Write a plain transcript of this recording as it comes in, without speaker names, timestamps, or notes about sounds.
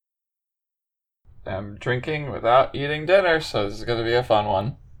am drinking without eating dinner, so this is going to be a fun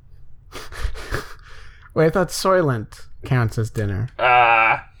one. Wait, I thought Soylent counts as dinner.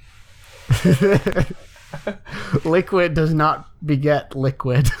 Ah. Liquid does not beget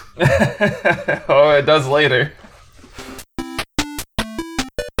liquid. Oh, it does later.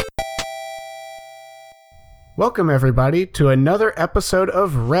 Welcome, everybody, to another episode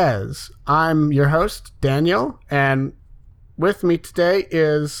of Res. I'm your host, Daniel, and with me today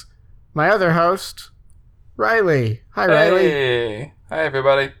is my other host, Riley. Hi, Riley. Hey. Hi,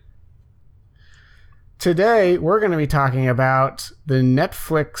 everybody. Today, we're going to be talking about the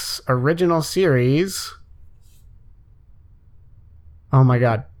Netflix original series. Oh my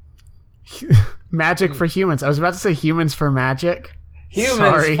god. Magic for Humans. I was about to say Humans for Magic.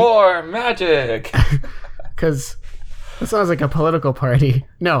 Humans for Magic. Because it sounds like a political party.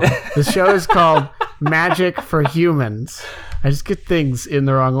 No, the show is called Magic for Humans. I just get things in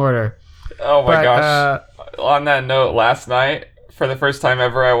the wrong order. Oh my gosh. On that note, last night, for the first time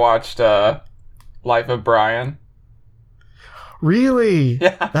ever, I watched Life of Brian. Really?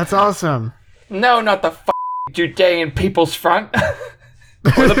 Yeah. That's awesome. No, not the Judean People's Front.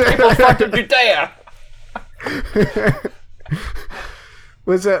 Or the People's Front of Judea.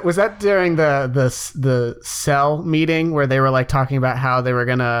 Was that during the Cell meeting where they were like talking about how they were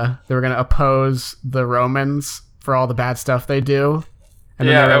gonna oppose the Romans for all the bad stuff they do? And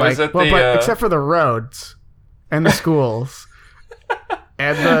then they were like, but except for the roads and the schools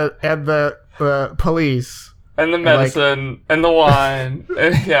and the police and the medicine and the wine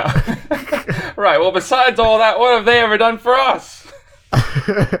and yeah. Right. Well, besides all that, what have they ever done for us?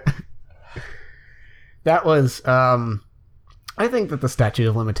 That was I think that the statute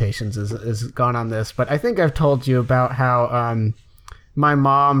of limitations is gone on this, but I think I've told you about how my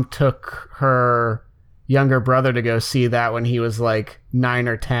mom took her younger brother to go see that when he was like 9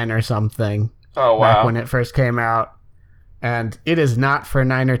 or 10 or something. Oh, wow. Back when it first came out. And it is not for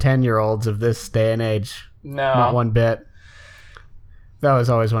 9 or 10-year-olds of this day and age. No. Not one bit. That was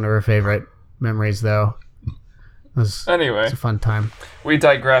always one of her favorite memories, though. Anyway. It's a fun time. We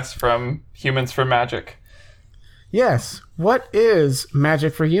digress from Humans for Magic. Yes. What is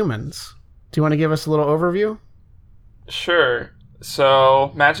Magic for Humans? Do you want to give us a little overview? Sure.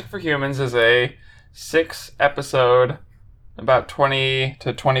 So, Magic for Humans is a 6-episode, about 20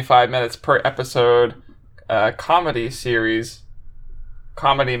 to 25 minutes per episode, comedy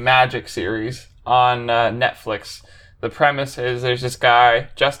magic series on Netflix. The premise is there's this guy,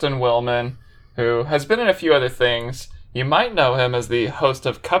 Justin Willman, who has been in a few other things. You might know him as the host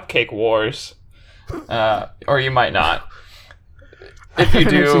of Cupcake Wars. Or you might not. If you I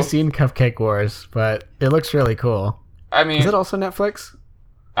haven't do, actually seen Cupcake Wars, but it looks really cool. I mean, is it also Netflix?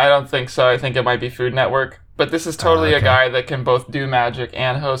 I don't think so. I think it might be Food Network. But this is totally a guy that can both do magic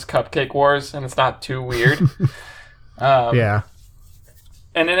and host Cupcake Wars, and it's not too weird. Yeah.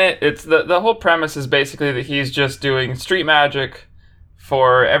 And in it, it's the whole premise is basically that he's just doing street magic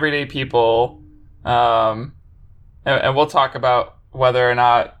for everyday people. And we'll talk about whether or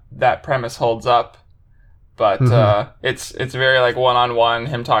not that premise holds up. But it's very like one-on-one,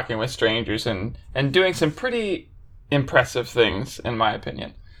 him talking with strangers and doing some pretty impressive things, in my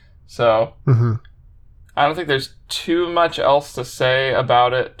opinion. So I don't think there's too much else to say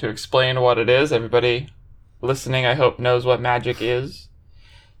about it to explain what it is. Everybody listening, I hope, knows what magic is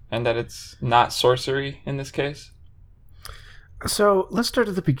and that it's not sorcery in this case. So let's start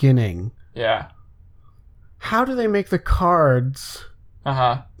at the beginning. Yeah. How do they make the cards?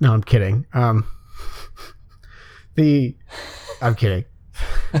 Uh-huh. No, I'm kidding. I'm kidding.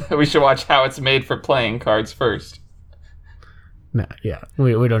 We should watch how it's made for playing cards first. No, yeah.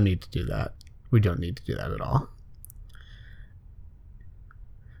 We don't need to do that. We don't need to do that at all.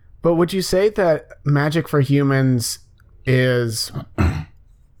 But would you say that Magic for Humans is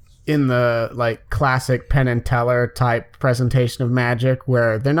in the like classic Penn and Teller type presentation of magic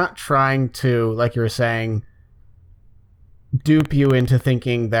where they're not trying to, like you were saying, dupe you into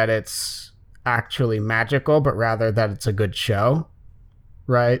thinking that it's actually magical, but rather that it's a good show,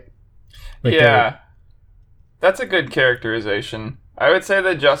 right? Like yeah. That's a good characterization. I would say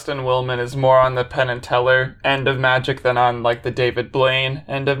that Justin Willman is more on the Penn and Teller end of magic than on like the David Blaine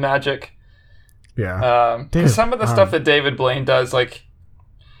end of magic. Yeah. Some of the stuff that David Blaine does, like,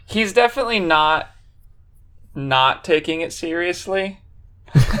 he's definitely not taking it seriously.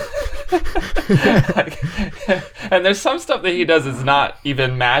 Like, and there's some stuff that he does is not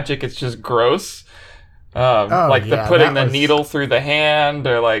even magic, it's just gross. The putting the needle through the hand,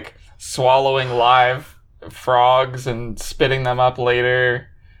 or like swallowing live frogs and spitting them up later.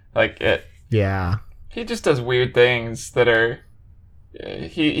 Like it. Yeah. He just does weird things that are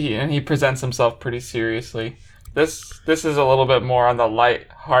he presents himself pretty seriously. This is a little bit more on the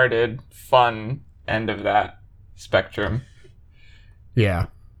light-hearted, fun end of that spectrum. Yeah.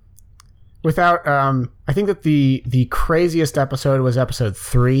 Without, I think that the craziest episode was episode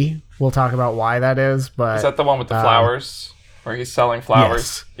 3. We'll talk about why that is, but... Is that the one with the flowers? Where he's selling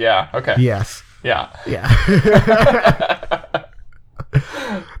flowers? Yes. Yeah, okay. Yes. Yeah. Yeah.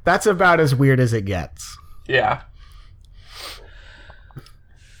 That's about as weird as it gets. Yeah.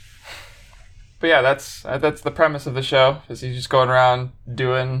 But yeah, that's the premise of the show, is he's just going around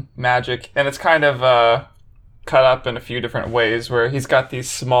doing magic. And it's kind of cut up in a few different ways, where he's got these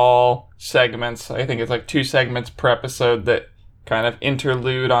small segments. I think it's like 2 segments per episode that kind of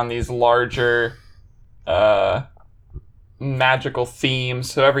interlude on these larger magical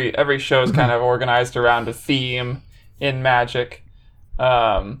themes. So every show is kind of organized around a theme in magic.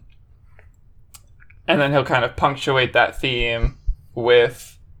 And then he'll kind of punctuate that theme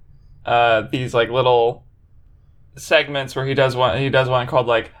with these like little segments where he does one called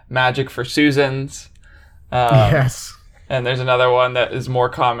like Magic for Susans. Yes. And there's another one that is more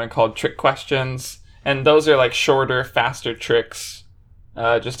common called Trick Questions. And those are like shorter, faster tricks,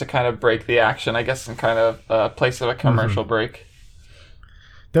 just to kind of break the action, I guess, in kind of place of a commercial break.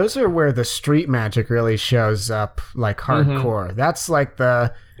 Those are where the street magic really shows up, like hardcore. That's like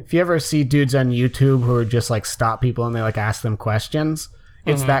if you ever see dudes on YouTube who just like stop people and they like ask them questions,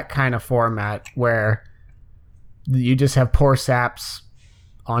 it's that kind of format where you just have poor saps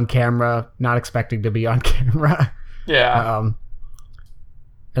on camera, not expecting to be on camera. Yeah.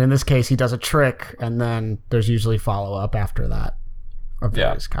 And in this case, he does a trick, and then there's usually follow-up after that of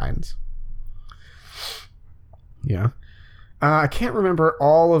various kinds. Yeah. I can't remember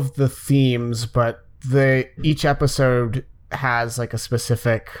all of the themes, but each episode has like a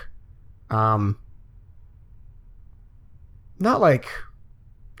specific, not like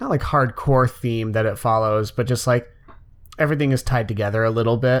hardcore theme that it follows, but just like everything is tied together a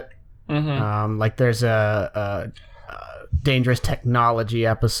little bit. Like there's a dangerous technology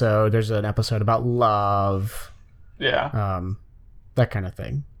episode. There's an episode about love. Yeah. That kind of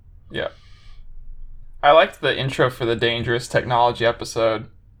thing. Yeah. I liked the intro for the dangerous technology episode.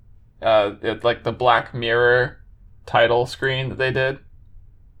 Like the Black Mirror title screen that they did.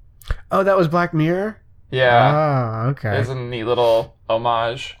 Oh, that was Black Mirror? Yeah. Oh, okay. It was a neat little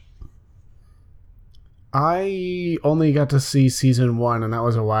homage. I only got to see season 1, and that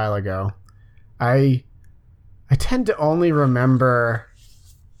was a while ago. I tend to only remember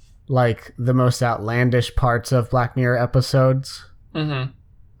like the most outlandish parts of Black Mirror episodes.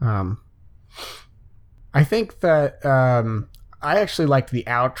 I think that I actually liked the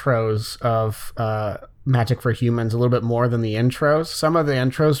outros of Magic for Humans a little bit more than the intros. Some of the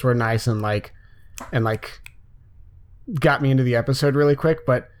intros were nice and got me into the episode really quick,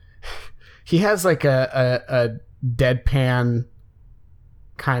 but he has like a deadpan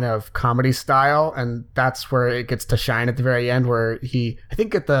kind of comedy style, and that's where it gets to shine at the very end, where I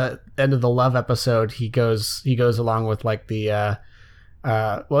think at the end of the love episode he goes along with like the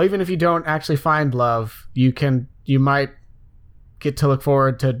well, even if you don't actually find love, you might get to look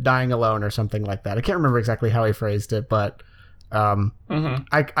forward to dying alone or something like that. I can't remember exactly how he phrased it, but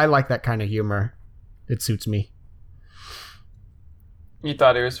I like that kind of humor. It suits me. You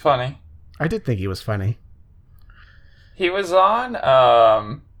thought he was funny? I did think he was funny. He was on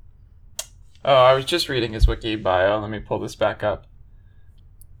I was just reading his wiki bio. Let me pull this back up.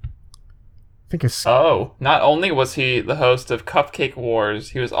 I think it's... Oh, not only was he the host of Cupcake Wars,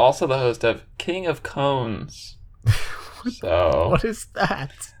 he was also the host of King of Cones. So what is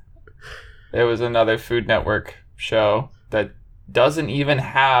that? It was another Food Network show that doesn't even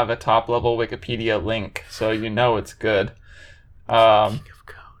have a top-level Wikipedia link, so you know it's good. King of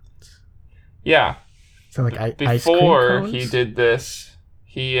Cones. Yeah. So like before ice cream he did this,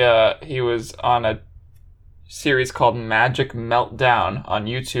 he was on a series called Magic Meltdown on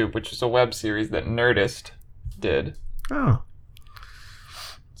YouTube, which is a web series that Nerdist did. Oh.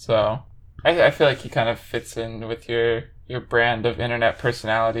 So I feel like he kind of fits in with your brand of internet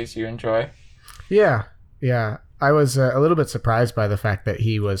personalities you enjoy. Yeah. I was a little bit surprised by the fact that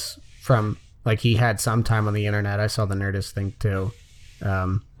he was from, like, he had some time on the internet. I saw the Nerdist thing too.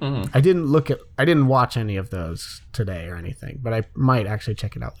 I didn't watch any of those today or anything, but I might actually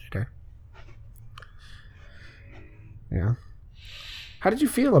check it out later. Yeah. How did you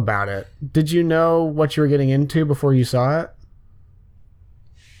feel about it? Did you know what you were getting into before you saw it?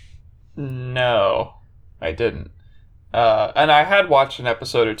 No, I didn't. And I had watched an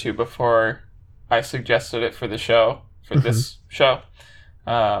episode or two before I suggested it for the show, for this show.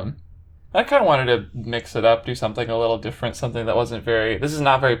 I kind of wanted to mix it up, do something a little different, something that wasn't very. This is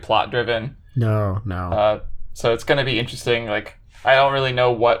not very plot driven. No. So it's going to be interesting. Like, I don't really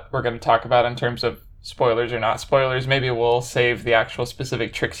know what we're going to talk about in terms of spoilers or not spoilers. Maybe we'll save the actual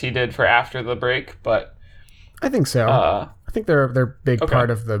specific tricks he did for after the break, but I think so. I think they're a big part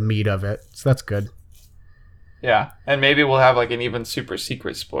of the meat of it, so that's good. Yeah, and maybe we'll have like an even super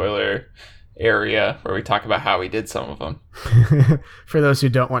secret spoiler area where we talk about how he did some of them. For those who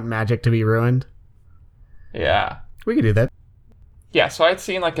don't want magic to be ruined. Yeah. We could do that. Yeah, so I'd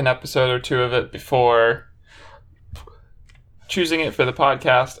seen like an episode or two of it before choosing it for the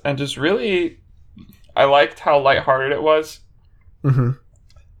podcast, and just really, I liked how lighthearted it was. Mm-hmm.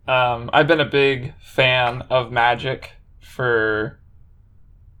 I've been a big fan of magic for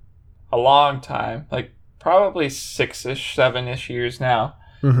a long time, like probably 6-ish, 7-ish years now.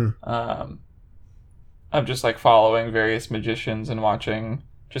 Mm-hmm. I'm just like following various magicians and watching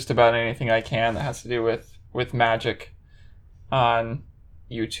just about anything I can that has to do with magic on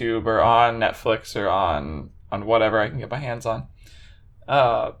YouTube or on Netflix or on whatever I can get my hands on.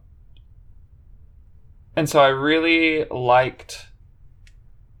 And so I really liked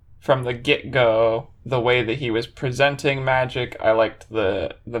from the get-go the way that he was presenting magic. I liked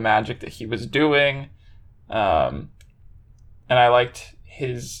the magic that he was doing. And I liked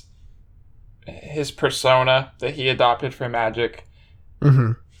his persona that he adopted for magic.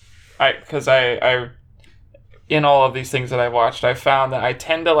 Mm-hmm. Because I in all of these things that I've watched, I found that I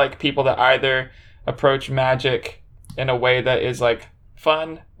tend to like people that either approach magic in a way that is like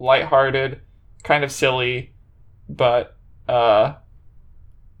fun, lighthearted, kind of silly, but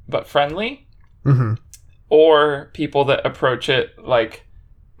friendly, mm-hmm. or people that approach it like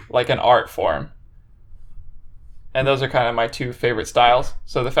an art form. And those are kind of my two favorite styles.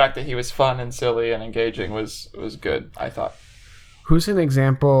 So the fact that he was fun and silly and engaging was good, I thought. Who's an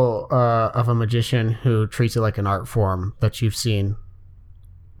example of a magician who treats it like an art form that you've seen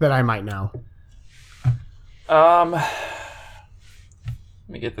that I might know? Let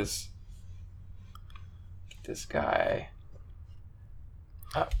me get this guy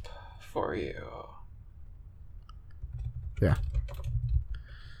up for you. Yeah.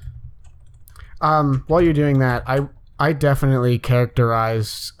 While you're doing that, I definitely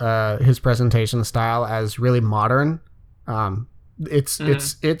characterize his presentation style as really modern. It's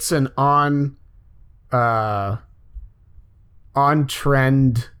an on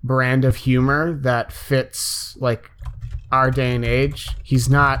trend brand of humor that fits like our day and age. He's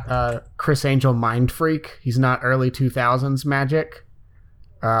not Chris Angel mind freak. He's not early 2000s magic.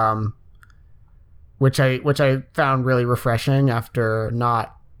 Which I found really refreshing after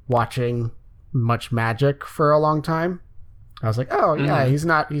not watching much magic for a long time. I was like, oh yeah, he's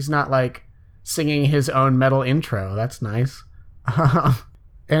not like singing his own metal intro. That's nice.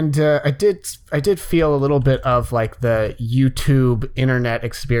 And I did feel a little bit of like the YouTube internet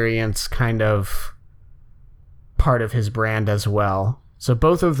experience kind of part of his brand as well. So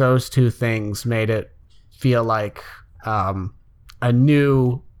both of those two things made it feel like a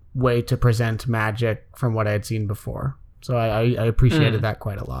new way to present magic from what I had seen before. So I appreciated that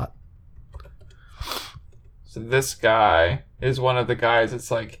quite a lot. So this guy is one of the guys.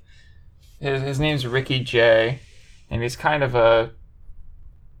 It's like his name's Ricky Jay, and he's kind of a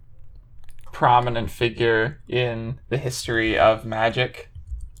prominent figure in the history of magic.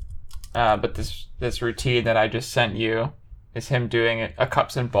 But this routine that I just sent you is him doing a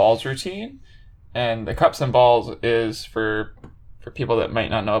cups and balls routine, and the cups and balls is for people that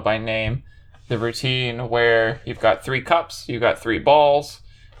might not know it by name, the routine where you've got 3 cups, you've got 3 balls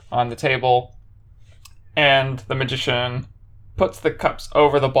on the table, and the magician puts the cups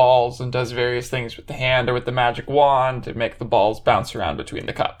over the balls and does various things with the hand or with the magic wand to make the balls bounce around between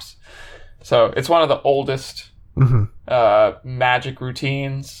the cups. So it's one of the oldest magic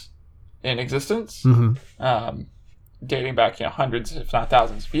routines in existence, dating back hundreds, if not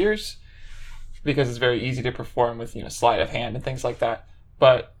thousands of years, because it's very easy to perform with sleight of hand and things like that.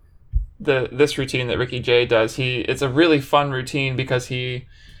 But this routine that Ricky Jay does, it's a really fun routine because he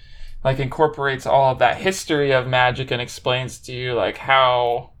like incorporates all of that history of magic and explains to you like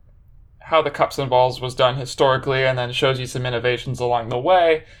how the cups and balls was done historically, and then shows you some innovations along the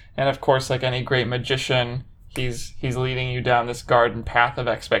way. And of course, like any great magician, he's leading you down this garden path of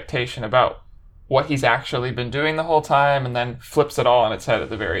expectation about what he's actually been doing the whole time, and then flips it all on its head at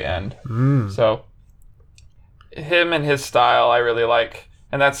the very end. So him and his style I really like,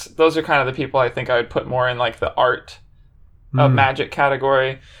 and those are kind of the people I think I would put more in like the art of magic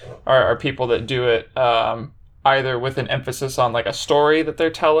category, are people that do it either with an emphasis on like a story that they're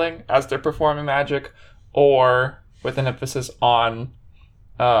telling as they're performing magic, or with an emphasis on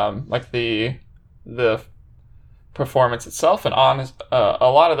like the performance itself, and a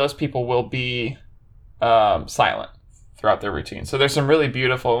lot of those people will be silent throughout their routine. So there's some really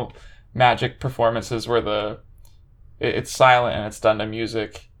beautiful magic performances where it's silent and it's done to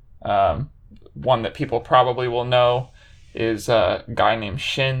music. One that people probably will know is a guy named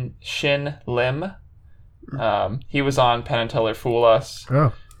Shin Lim. He was on Penn and Teller Fool Us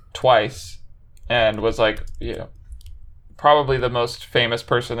twice, and was like, probably the most famous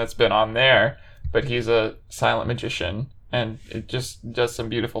person that's been on there. But he's a silent magician, and it just does some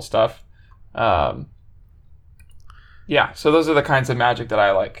beautiful stuff. So those are the kinds of magic that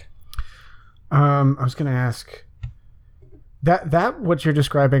I like. I was going to ask, that what you're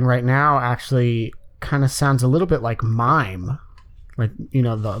describing right now actually kind of sounds a little bit like mime, like,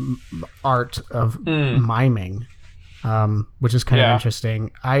 the art of miming, which is kind of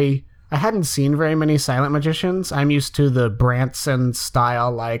interesting. I hadn't seen very many silent magicians. I'm used to the Branson style,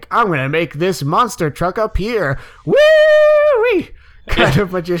 like, I'm going to make this monster truck appear, woo-wee, kind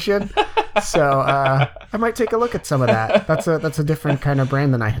of magician. So I might take a look at some of that. That's a different kind of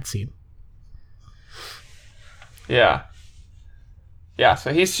brand than I had seen. Yeah. Yeah,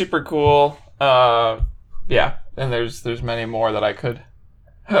 so he's super cool. And there's many more that I could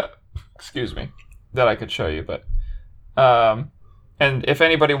excuse me, that I could show you, but and if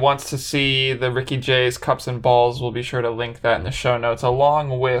anybody wants to see the Ricky J's Cups and Balls, we'll be sure to link that in the show notes,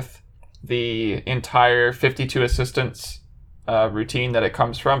 along with the entire 52 Assistants routine that it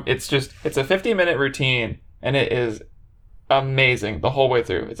comes from. It's a 50-minute routine, and it is amazing the whole way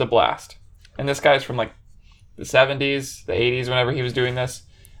through. It's a blast. And this guy's from like the 70s, the 80s, whenever he was doing this.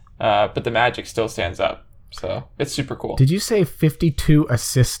 But the magic still stands up. So it's super cool. Did you say 52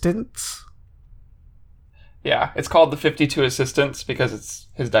 Assistants? Yeah, it's called the 52 Assistants because it's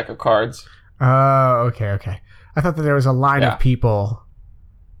his deck of cards. Oh, okay. I thought that there was a line of people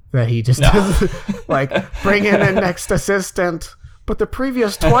that he just does, like, bring in the next assistant, but the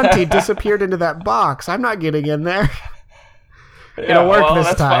previous 20 disappeared into that box. I'm not getting in there. It'll work this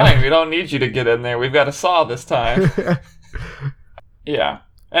that's time. Fine. We don't need you to get in there. We've got a saw this time. Yeah,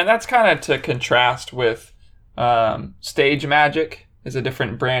 and that's kind of to contrast with stage magic. Is a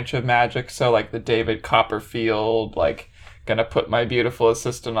different branch of magic. So like the David Copperfield, like, gonna put my beautiful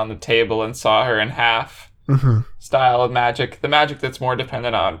assistant on the table and saw her in half style of magic. The magic that's more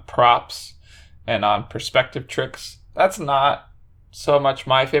dependent on props and on perspective tricks. That's not so much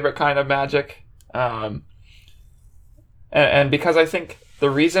my favorite kind of magic. And because I think the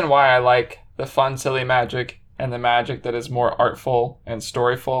reason why I like the fun, silly magic and the magic that is more artful and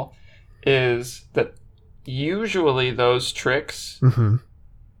storyful is that usually those tricks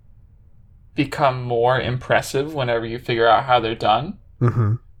become more impressive whenever you figure out how they're done.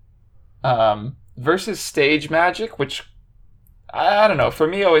 Versus stage magic, which, I don't know, for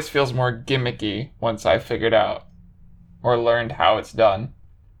me always feels more gimmicky once I figured out or learned how it's done.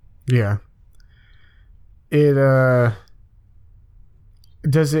 Yeah.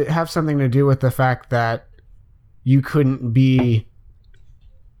 Does it have something to do with the fact that you couldn't be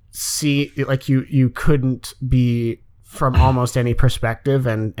you couldn't be from almost any perspective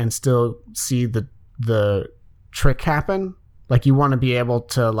and still see the trick happen? Like, you want to be able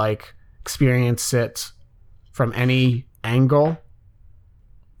to, like, experience it from any angle?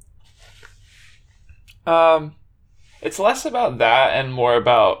 It's less about that and more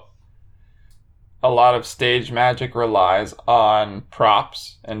about a lot of stage magic relies on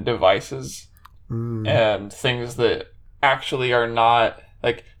props and devices and things that actually are not,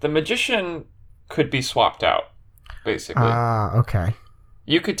 like, the magician could be swapped out, basically. Okay.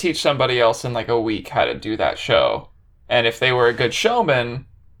 You could teach somebody else in like a week how to do that show, and if they were a good showman,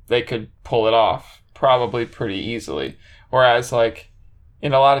 they could pull it off probably pretty easily. Whereas, like,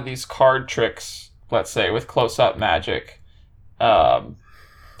 in a lot of these card tricks, let's say with close-up magic,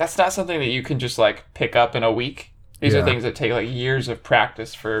 that's not something that you can just, like, pick up in a week. These are things that take, like, years of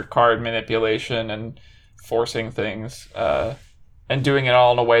practice for card manipulation and forcing things, and doing it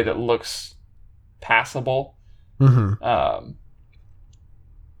all in a way that looks passable.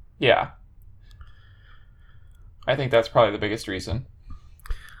 Yeah. I think that's probably the biggest reason.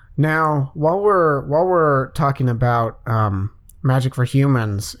 Now, while we're talking about Magic for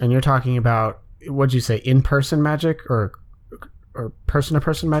Humans, and you're talking about, what'd you say, in-person magic or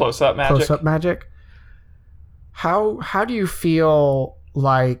person-to-person magic? Close-up magic. How do you feel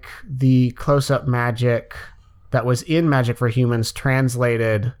like the close-up magic that was in Magic for Humans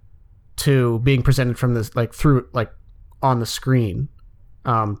translated to being presented from this, like, through, like, on the screen?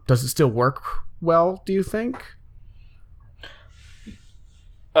 Does it still work well, do you think?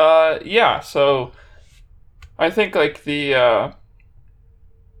 Yeah, so I think, like, the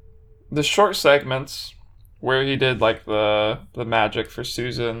the short segments where he did like the magic for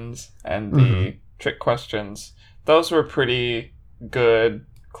Susan's and the trick questions, those were pretty good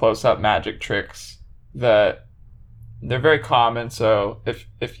close-up magic tricks that they're very common. So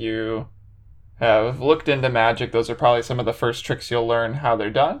if you have looked into magic, those are probably some of the first tricks you'll learn how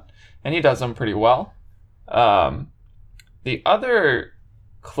they're done, and he does them pretty well. The other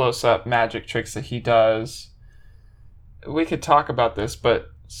close-up magic tricks that he does, we could talk about this, but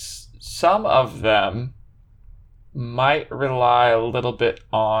some of them might rely a little bit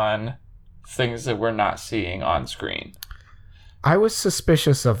on things that we're not seeing on screen. I was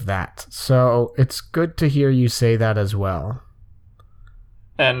suspicious of that, so it's good to hear you say that as well.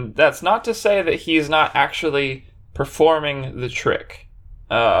 And that's not to say that he's not actually performing the trick.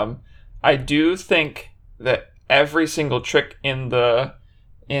 I do think that every single trick in the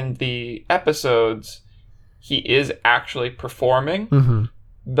episodes, he is actually performing.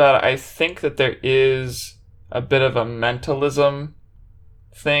 But I think that there is a bit of a mentalism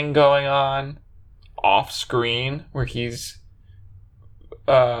thing going on off screen where he's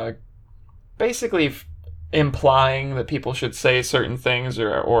basically implying that people should say certain things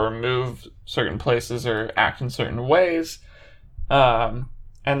or move certain places or act in certain ways. And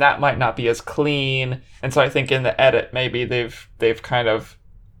that might not be as clean. And so I think in the edit, maybe they've kind of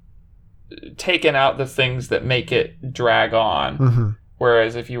taken out the things that make it drag on.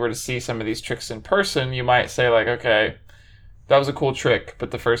 Whereas if you were to see some of these tricks in person, you might say like, okay, that was a cool trick, but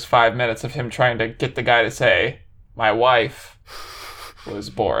the first 5 minutes of him trying to get the guy to say, my wife,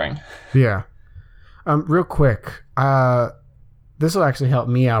 was boring. Yeah. Real quick, this will actually help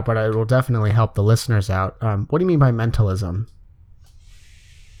me out, but it will definitely help the listeners out. What do you mean by mentalism?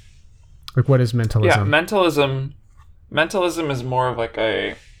 Like, what is mentalism? Yeah, mentalism is more of like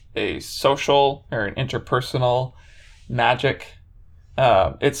a social or an interpersonal magic.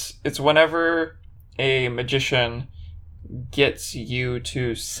 It's whenever a magician gets you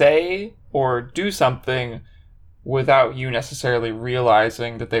to say or do something without you necessarily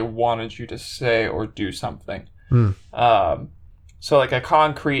realizing that they wanted you to say or do something. So like a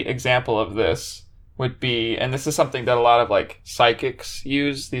concrete example of this would be, and this is something that a lot of like psychics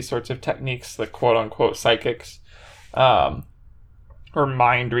use, these sorts of techniques, the quote unquote psychics, or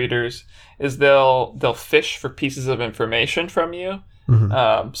mind readers, is they'll fish for pieces of information from you.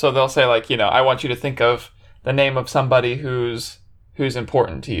 So they'll say like, I want you to think of the name of somebody who's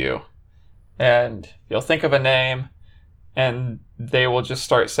important to you. And you'll think of a name, and they will just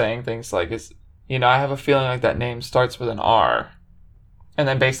start saying things like, I have a feeling like that name starts with an R. And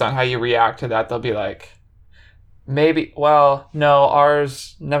then based on how you react to that, they'll be like, maybe, well, no,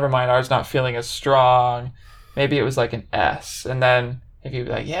 never mind, R's not feeling as strong. Maybe it was like an S. And then if you'd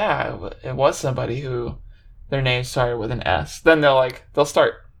be like, yeah, it was somebody who their name started with an S, then they'll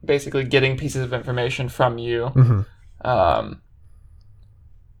start basically getting pieces of information from you.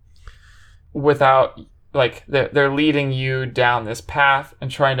 Without, like, they're leading you down this path and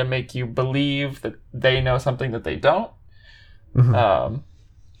trying to make you believe that they know something that they don't.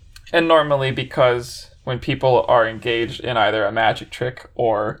 And normally, because when people are engaged in either a magic trick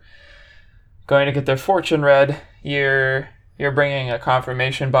or going to get their fortune read, you're bringing a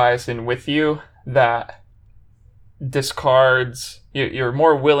confirmation bias in with you that discards, you're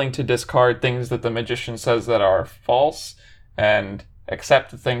more willing to discard things that the magician says that are false and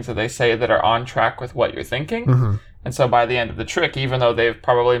accept the things that they say that are on track with what you're thinking. And so by the end of the trick, even though they've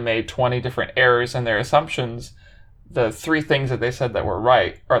probably made 20 different errors in their assumptions, the 3 things that they said that were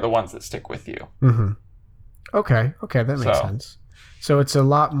right are the ones that stick with you. Okay, that makes sense. So it's a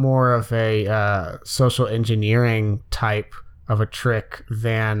lot more of a social engineering type of a trick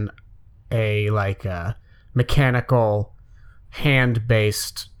than a mechanical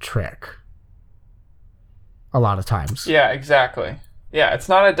hand-based trick. A lot of times. Yeah, exactly. Yeah, it's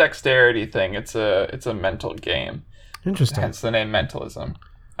not a dexterity thing. It's a mental game. Interesting. Hence the name mentalism.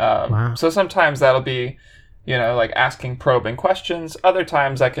 Wow. So sometimes that'll be, like asking probing questions. Other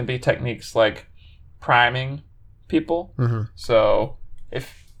times that can be techniques like priming people. So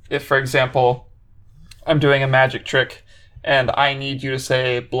if for example, I'm doing a magic trick and I need you to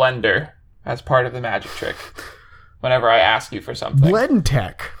say blender as part of the magic trick whenever I ask you for something.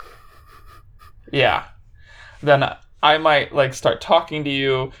 Blendtec. Yeah. Then I might start talking to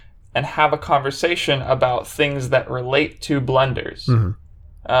you and have a conversation about things that relate to blenders.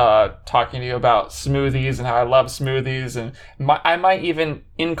 Talking to you about smoothies and how I love smoothies. And I might even,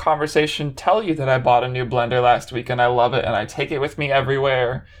 in conversation, tell you that I bought a new blender last week and I love it and I take it with me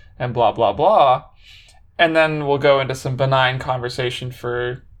everywhere and blah, blah, blah. And then we'll go into some benign conversation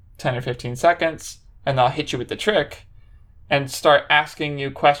for 10 or 15 seconds and I'll hit you with the trick. and start asking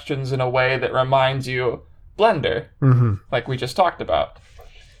you questions in a way that reminds you Blender, like we just talked about.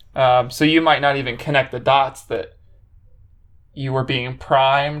 So you might not even connect the dots that you were being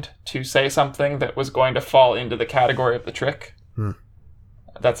primed to say something that was going to fall into the category of the trick.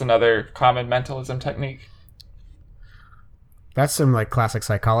 That's another common mentalism technique. That's some like classic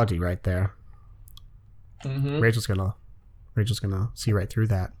psychology right there. Rachel's gonna see right through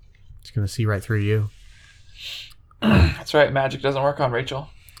that. She's gonna see right through you. That's right. Magic doesn't work on Rachel.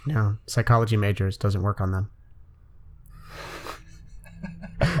 No, psychology majors doesn't work on them.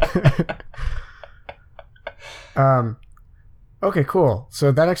 Okay, cool.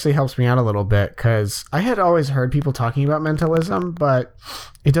 So that actually helps me out a little bit because I had always heard people talking about mentalism, but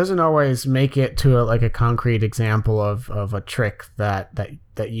it doesn't always make it to a concrete example of a trick that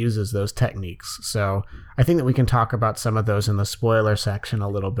uses those techniques. So I think that we can talk about some of those in the spoiler section a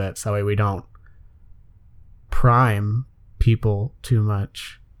little bit, so that way we don't prime people too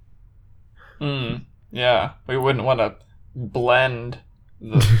much. Yeah, we wouldn't want to blend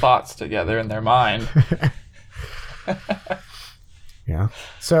the thoughts together in their mind. Yeah.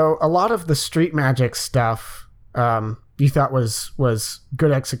 So a lot of the street magic stuff you thought was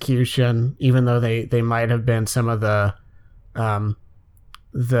good execution, even though they might have been some of the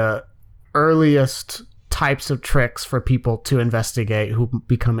earliest types of tricks for people to investigate who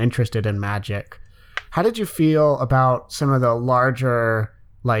become interested in magic. How did you feel about some of the larger,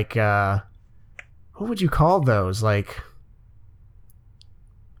 like, what would you call those? Like,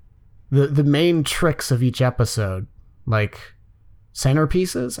 the main tricks of each episode, like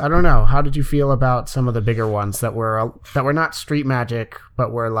centerpieces? I don't know. How did you feel about some of the bigger ones that were not street magic,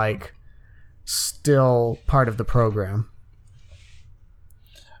 but were like still part of the program?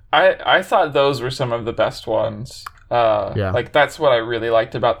 I thought those were some of the best ones. Like that's what I really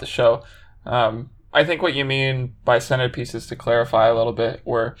liked about the show. I think what you mean by centerpieces, to clarify a little bit,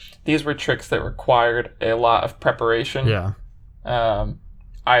 were these were tricks that required a lot of preparation. Yeah.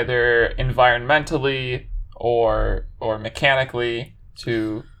 Either environmentally or mechanically,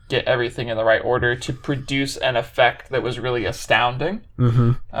 to get everything in the right order to produce an effect that was really astounding.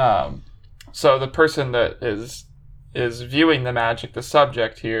 So the person that is viewing the magic, the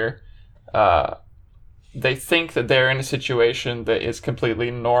subject here, they think that they're in a situation that is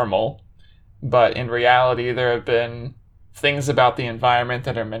completely normal, but in reality there have been things about the environment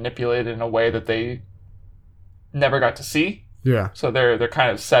that are manipulated in a way that they never got to see. Yeah. So they're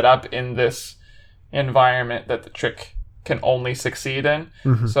kind of set up in this environment that the trick can only succeed in.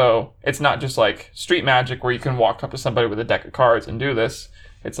 So it's not just like street magic where you can walk up to somebody with a deck of cards and do this.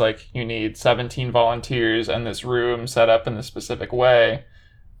 It's like you need 17 volunteers and this room set up in this specific way.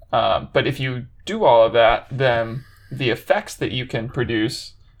 But if you do all of that, then the effects that you can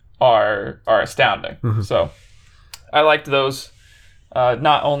produce are astounding. So I liked those,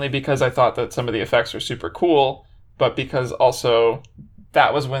 not only because I thought that some of the effects were super cool, but because also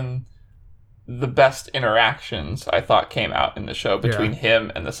that was when the best interactions, I thought, came out in the show between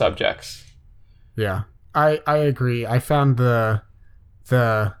him and the subjects. Yeah, I agree. I found the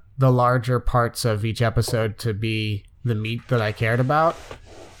larger parts of each episode to be the meat that I cared about.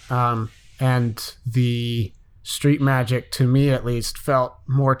 And the street magic, to me at least, felt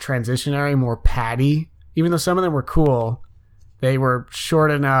more transitionary, more patty. Even though some of them were cool, they were short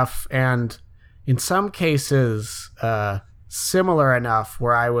enough and in some cases similar enough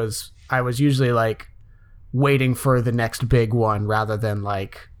where I was usually like waiting for the next big one rather than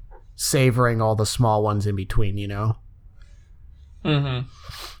like savoring all the small ones in between, you know?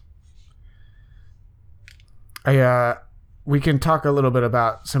 We can talk a little bit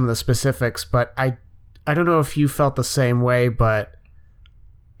about some of the specifics, but I don't know if you felt the same way, but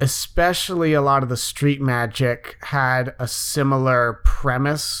especially a lot of the street magic had a similar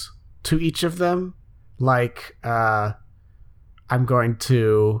premise to each of them. Like, I'm going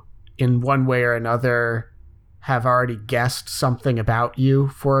to, in one way or another, have already guessed something about you,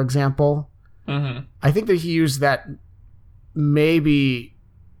 for example. I think that he used that maybe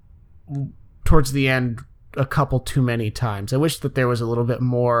towards the end a couple too many times. I wish that there was a little bit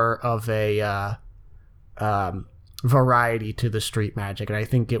more of a variety to the street magic, and I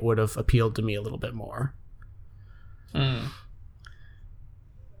think it would have appealed to me a little bit more. And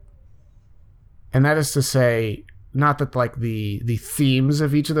that is to say, not that like the themes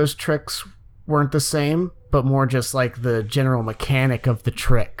of each of those tricks weren't the same, but more just like the general mechanic of the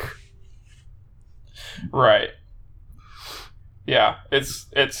trick. Right. Yeah,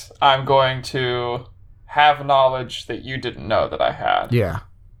 it's I'm going to have knowledge that you didn't know that I had. Yeah.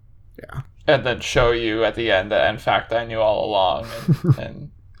 And then show you at the end that, in fact, I knew all along.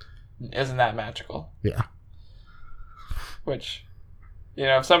 And isn't that magical? Yeah. which,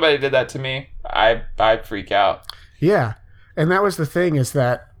 if somebody did that to me, I'd freak out. Yeah. And that was the thing, is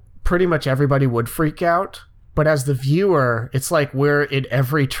that pretty much everybody would freak out. But as the viewer, it's like we're in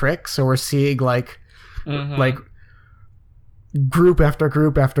every trick. So we're seeing like group after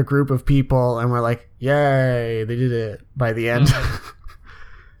group after group of people. And we're like, yay, they did it by the end.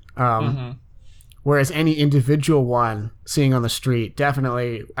 Whereas any individual one seeing on the street,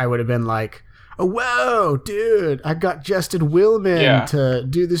 definitely I would have been like, oh, whoa, dude, I got Justin Willman to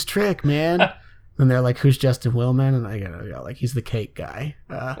do this trick, man. And they're like, who's Justin Willman? And I go, like, he's the cake guy.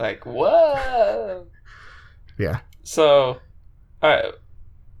 Like, whoa. Yeah. So,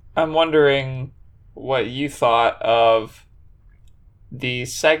 I'm wondering what you thought of the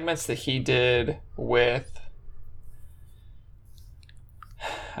segments that he did with,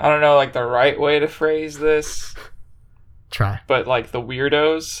 I don't know, like the right way to phrase this. Try. But like the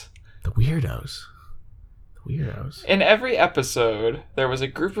weirdos. The weirdos. The weirdos. In every episode, there was a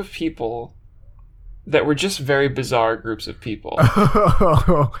group of people that were just very bizarre groups of people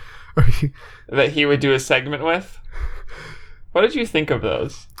that he would do a segment with. What did you think of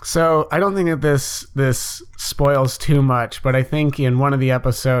those? So I don't think that this spoils too much, but I think in one of the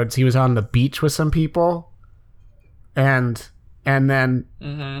episodes he was on the beach with some people, and then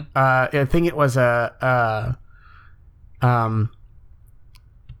I think it was a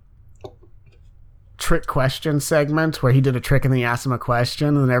trick question segment where he did a trick and then he asked him a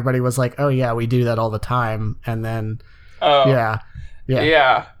question, and everybody was like, "Oh yeah, we do that all the time." And then yeah,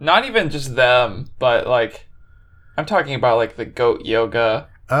 not even just them, but like I'm talking about like the goat yoga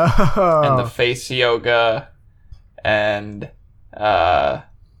and the face yoga and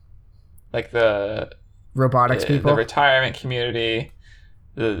like the robotics people, the retirement community,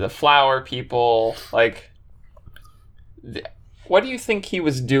 the flower people. Like, what do you think he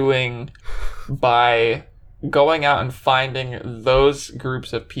was doing by going out and finding those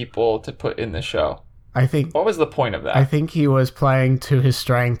groups of people to put in the show? What was the point of that? I think he was playing to his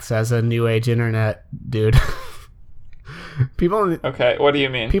strengths as a new age internet dude. Okay, what do you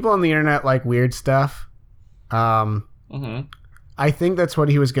mean? People on the internet like weird stuff. I think that's what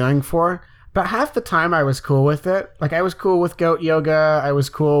he was going for. But half the time I was cool with it. Like, I was cool with goat yoga. I was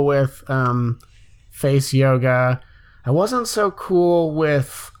cool with face yoga. I wasn't so cool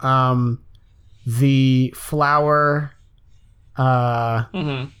with the flower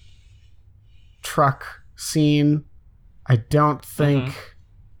truck scene. I don't think...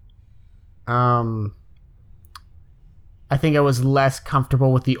 I think I was less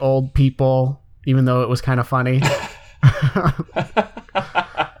comfortable with the old people, even though it was kind of funny.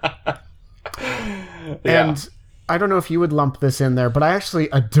 And I don't know if you would lump this in there, but I actually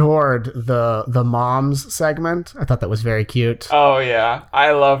adored the moms segment. I thought that was very cute. Oh yeah,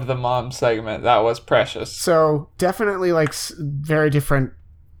 I love the mom segment. That was precious. So definitely like very different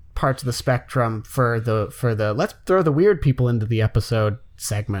parts of the spectrum for the let's throw the weird people into the episode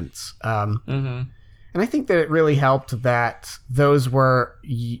segments. And I think that it really helped that those were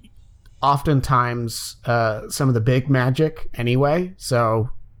oftentimes some of the big magic anyway. So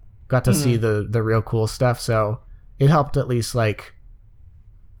got to see the real cool stuff. So it helped at least like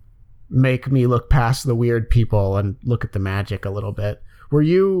make me look past the weird people and look at the magic a little bit. Were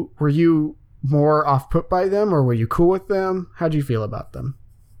you more off put by them, or were you cool with them? How'd you feel about them?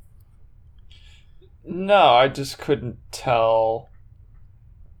 No, I just couldn't tell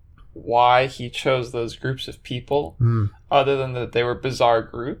why he chose those groups of people, other than that they were bizarre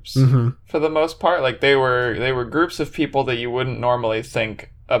groups for the most part. Like they were groups of people that you wouldn't normally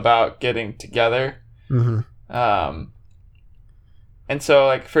think about getting together. And so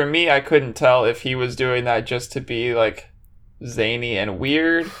like for me, I couldn't tell if he was doing that just to be like zany and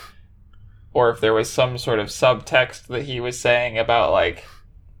weird, or if there was some sort of subtext that he was saying about like,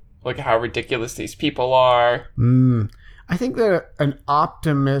 look at how ridiculous these people are. I think that an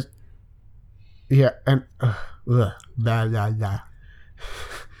optimist... Yeah, and... blah, blah, blah.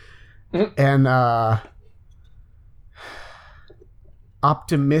 And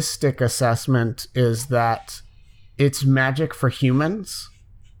optimistic assessment is that it's magic for humans.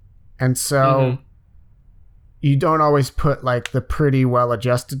 And so you don't always put like the pretty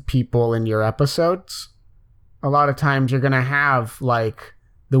well-adjusted people in your episodes. A lot of times you're going to have like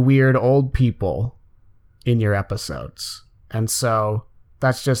the weird old people in your episodes. And so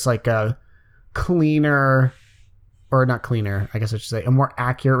that's just like a cleaner, or not cleaner, I guess I should say, a more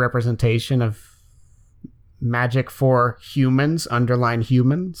accurate representation of magic for humans, underline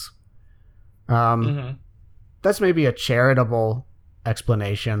humans. That's maybe a charitable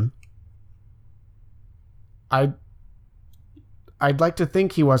explanation. I'd like to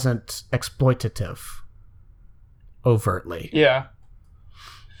think he wasn't exploitative. overtly. Yeah.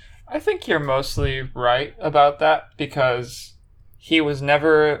 I think you're mostly right about that because he was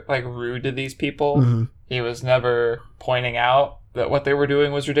never like rude to these people. Mm-hmm. He was never pointing out that what they were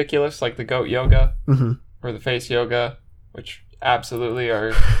doing was ridiculous, like the goat yoga Mm-hmm. or the face yoga, which absolutely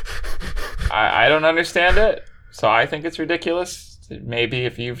are. I don't understand it, so I think it's ridiculous. Maybe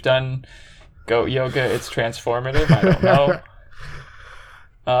if you've done goat yoga, it's transformative. I don't know.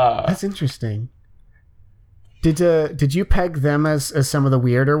 That's interesting. Did you peg them as some of the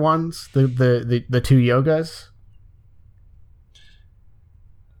weirder ones? The two yogas?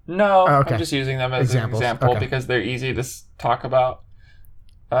 No, Oh, okay. I'm just using them as Examples. an example Okay. because they're easy to talk about.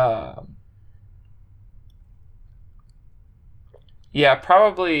 Yeah,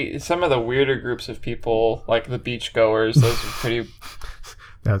 probably some of the weirder groups of people, like the beachgoers. Those are pretty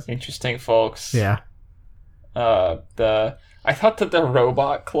That's, interesting folks. yeah. I thought that the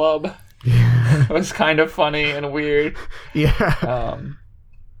robot club was kind of funny and weird. Yeah.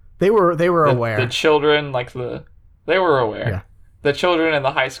 They were aware. The children, they were aware. Yeah. The children and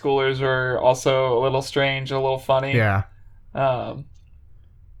the high schoolers were also a little strange, a little funny. Yeah.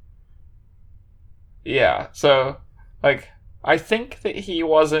 Yeah. So, I think that he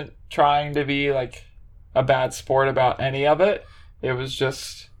wasn't trying to be a bad sport about any of it. It was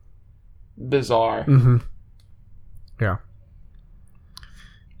just bizarre. Mm-hmm. Yeah.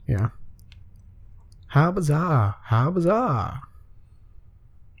 Yeah. How bizarre. How bizarre.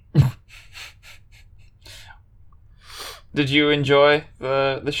 Did you enjoy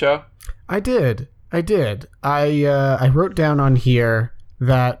the show? I did. I wrote down on here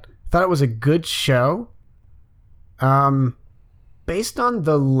that I thought it was a good show. Based on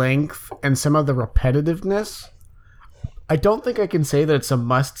the length and some of the repetitiveness, I don't think I can say that it's a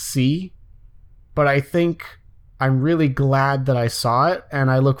must-see, but I think I'm really glad that I saw it, and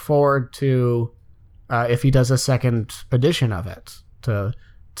I look forward to if he does a second edition of it to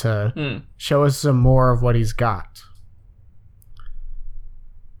show us some more of what he's got.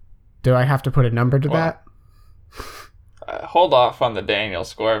 Do I have to put a number to that? Hold off on the Daniel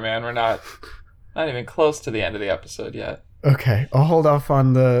score, man. We're not even close to the end of the episode yet. Okay, I'll hold off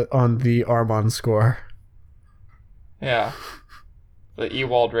on the Armand score. Yeah, the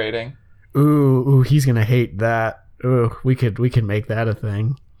Ewald rating. Ooh, he's gonna hate that. Ooh, we could make that a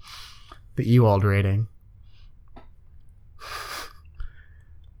thing. The Ewald rating.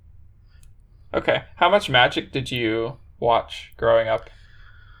 Okay, how much Magic did you watch growing up?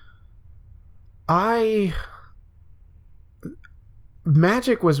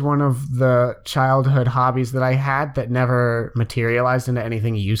 Magic was one of the childhood hobbies that I had that never materialized into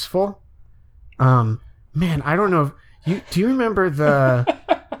anything useful. Man, I don't know if do you remember the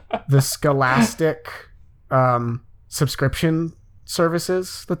Scholastic subscription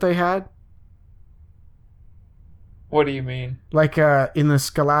services that they had? What do you mean? In the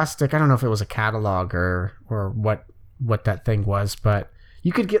Scholastic, I don't know if it was a catalog or what that thing was, but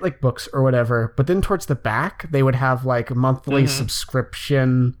you could get books or whatever, but then towards the back they would have monthly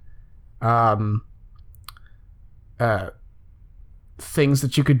subscription things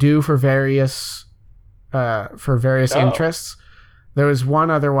that you could do for various interests. There was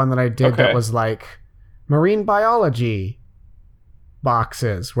one other one that I did that was marine biology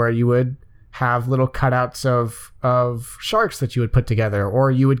boxes where you would have little cutouts of sharks that you would put together,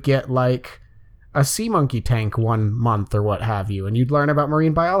 or you would get a sea monkey tank 1 month or what have you, and you'd learn about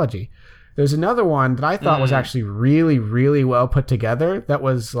marine biology. There's another one that I thought was actually really, really well put together that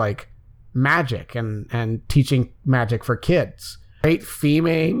was magic and teaching magic for kids. Great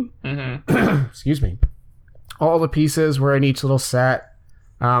theming. Mm-hmm. Excuse me. All the pieces were in each little set.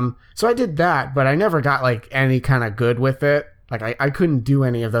 So I did that, but I never got any kind of good with it. I couldn't do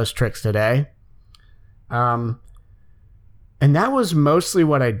any of those tricks today. And that was mostly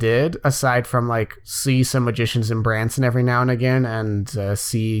what I did, aside from see some Magicians in Branson every now and again, and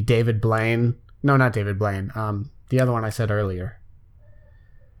see David Blaine. No, not David Blaine. The other one I said earlier.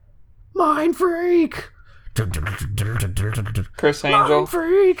 Mind Freak! Chris Angel. Mind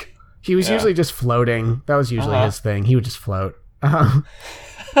Freak! He was usually just floating. That was usually his thing. He would just float.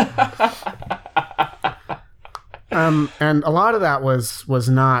 And a lot of that was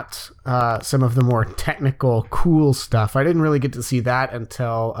not some of the more technical, cool stuff. I didn't really get to see that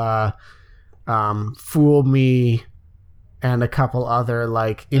until Fool Me and a couple other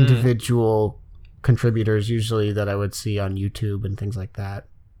individual contributors, usually that I would see on YouTube and things like that.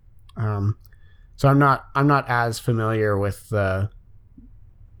 So I'm not as familiar with the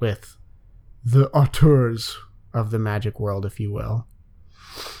auteurs of the magic world, if you will.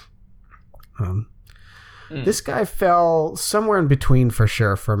 This guy fell somewhere in between for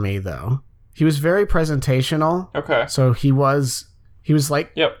sure for me, though. He was very presentational. Okay. So he was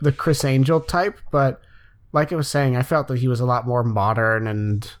like Yep. the Chris Angel type, but like I was saying, I felt that he was a lot more modern,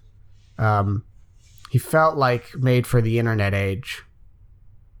 and he felt like made for the internet age.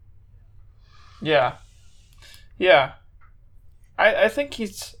 Yeah. Yeah. I think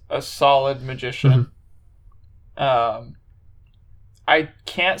he's a solid magician. I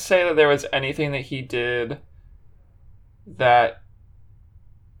can't say that there was anything that he did that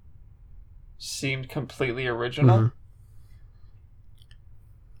seemed completely original. Mm-hmm.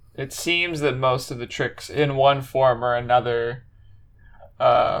 It seems that most of the tricks, in one form or another,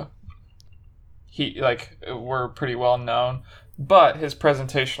 were pretty well known, but his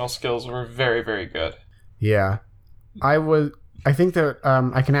presentational skills were very, very good. Yeah. I think that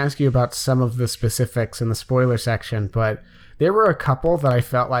I can ask you about some of the specifics in the spoiler section, but there were a couple that I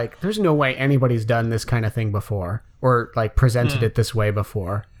felt like there's no way anybody's done this kind of thing before, or like presented it this way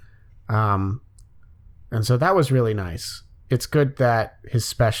before. And so that was really nice. It's good that his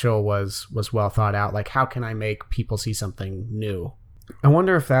special was well thought out. Like, how can I make people see something new? I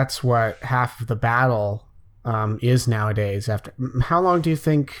wonder if that's what half of the battle is nowadays. After how long do you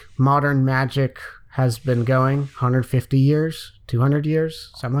think modern magic has been going? 150 years? 200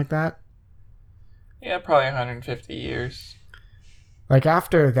 years? Something like that? Yeah, probably 150 years. Like,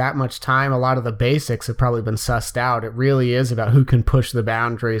 after that much time, a lot of the basics have probably been sussed out. It really is about who can push the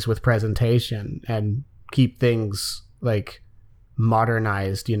boundaries with presentation and keep things, like,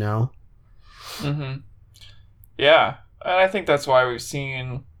 modernized, you know? Mm-hmm. Yeah, and I think that's why we've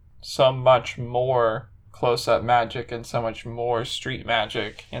seen so much more close-up magic and so much more street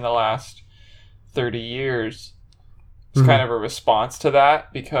magic in the last 30 years. It's kind of a response to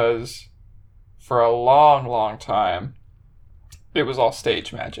that, because for a long, long time, it was all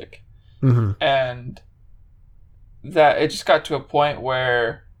stage magic. And that it just got to a point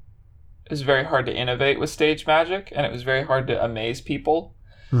where it was very hard to innovate with stage magic, and it was very hard to amaze people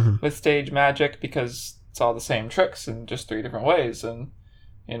with stage magic, because it's all the same tricks in just 3 different ways. And,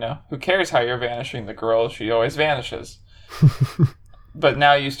 you know, who cares how you're vanishing the girl? She always vanishes. But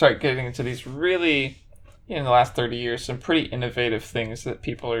now you start getting into these really, in the last 30 years, some pretty innovative things that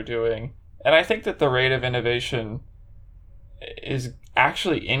people are doing. And I think that the rate of innovation is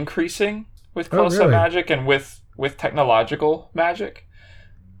actually increasing with close-up magic and with technological magic.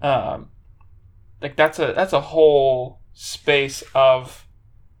 Like that's a whole space of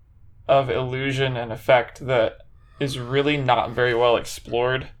illusion and effect that is really not very well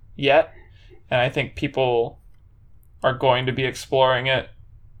explored yet, and I think people are going to be exploring it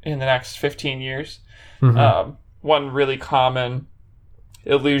in the next 15 years. One really common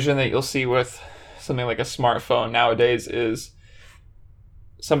illusion that you'll see with something like a smartphone nowadays is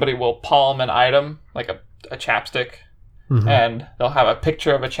somebody will palm an item, like a chapstick, and they'll have a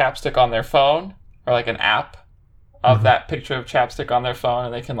picture of a chapstick on their phone, or like an app of that picture of chapstick on their phone,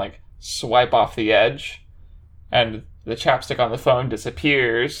 and they can like swipe off the edge, and the chapstick on the phone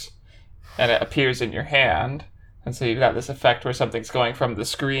disappears, and it appears in your hand. And so you've got this effect where something's going from the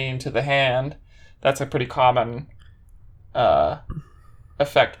screen to the hand. That's a pretty common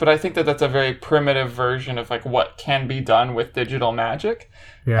effect. But I think that that's a very primitive version of like what can be done with digital magic.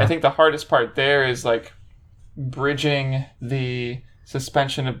 Yeah. I think the hardest part there is like bridging the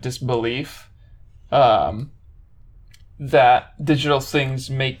suspension of disbelief that digital things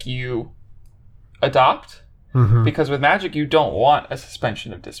make you adopt. Because with magic, you don't want a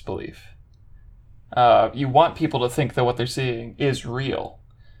suspension of disbelief. You want people to think that what they're seeing is real.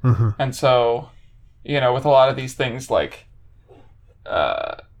 And so, you know, with a lot of these things like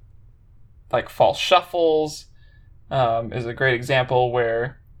false shuffles is a great example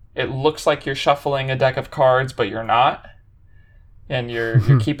where it looks like you're shuffling a deck of cards, but you're not. And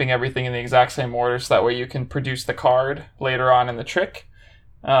you're keeping everything in the exact same order so that way you can produce the card later on in the trick.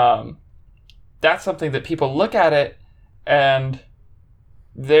 That's something that people look at it and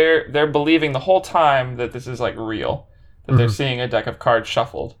they're believing the whole time that this is like real, that they're seeing a deck of cards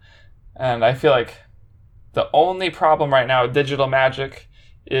shuffled. And I feel like the only problem right now with digital magic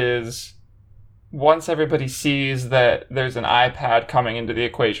is once everybody sees that there's an iPad coming into the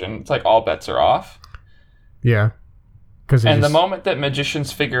equation, it's like all bets are off. Yeah. And the moment that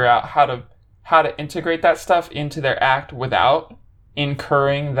magicians figure out how to integrate that stuff into their act without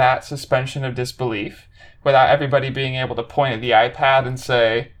incurring that suspension of disbelief, without everybody being able to point at the iPad and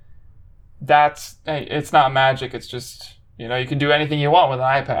say, it's not magic, it's just, you know, you can do anything you want with an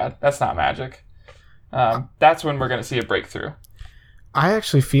iPad. That's not magic. That's when we're going to see a breakthrough. I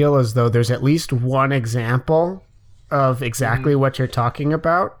actually feel as though there's at least one example of exactly what you're talking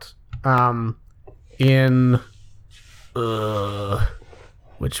about in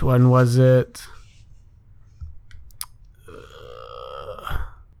Which one was it?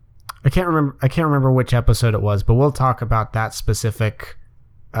 I can't remember which episode it was, but we'll talk about that specific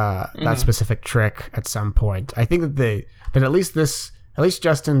trick at some point. I think that at least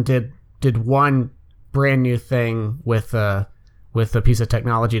Justin did one brand new thing with a piece of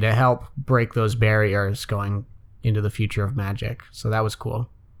technology to help break those barriers going into the future of Magic. So that was cool.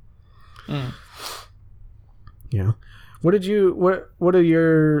 Yeah. What are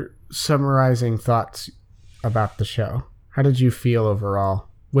your summarizing thoughts about the show? How did you feel overall?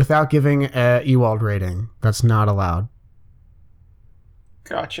 Without giving a Ewald rating. That's not allowed.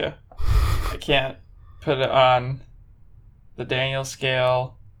 Gotcha. I can't put it on the Daniel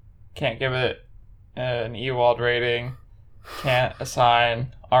scale. Can't give it an Ewald rating. Can't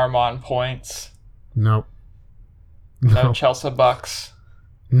assign Armon points. Nope. No Chelsea bucks.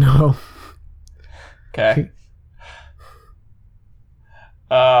 No. Okay.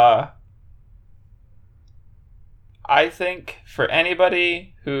 I think for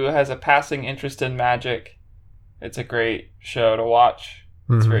anybody who has a passing interest in Magic, it's a great show to watch.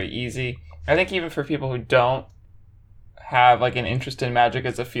 It's very easy. I think even for people who don't have like an interest in Magic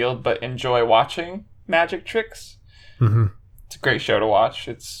as a field but enjoy watching Magic tricks, it's a great show to watch.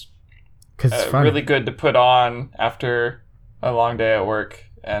 It's really good to put on after a long day at work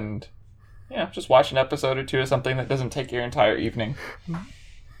and just watch an episode or two of something that doesn't take your entire evening.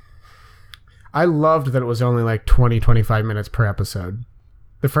 I loved that it was only like 20-25 minutes per episode.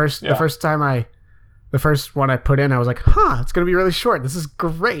 The first one I put in, I was like, it's going to be really short. This is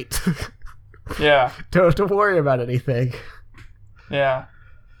great. Yeah. Don't worry about anything. Yeah.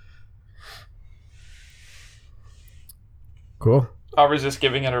 Cool. I'll resist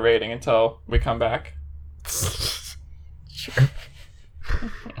giving it a rating until we come back. Sure.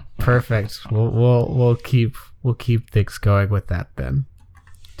 Perfect. We'll keep things going with that then.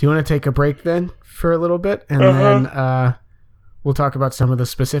 Do you want to take a break then for a little bit, and then we'll talk about some of the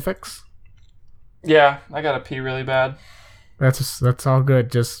specifics? Yeah, I gotta pee really bad. That's all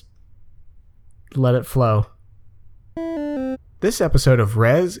good. Just let it flow. This episode of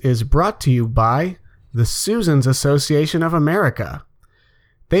Rez is brought to you by the Susans Association of America.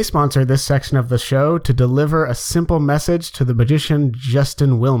 They sponsor this section of the show to deliver a simple message to the magician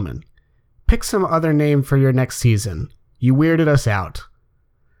Justin Willman. Pick some other name for your next season. You weirded us out.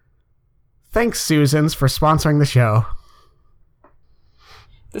 Thanks, Susans, for sponsoring the show.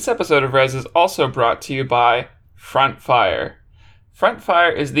 This episode of Rez is also brought to you by Frontfire.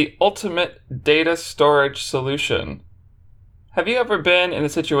 Frontfire is the ultimate data storage solution. Have you ever been in a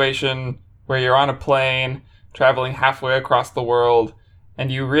situation where you're on a plane, traveling halfway across the world,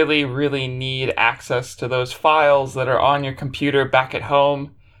 and you really, really need access to those files that are on your computer back at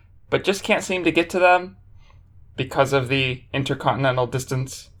home, but just can't seem to get to them because of the intercontinental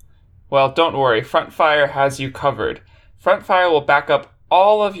distance? Well, don't worry, Frontfire has you covered. Frontfire will back up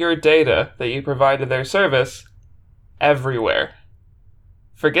all of your data that you provide to their service everywhere.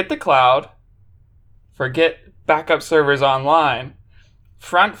 Forget the cloud. Forget backup servers online.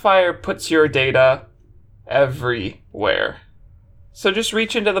 Frontfire puts your data everywhere. So just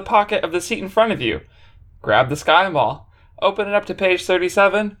reach into the pocket of the seat in front of you. Grab the SkyMall. Open it up to page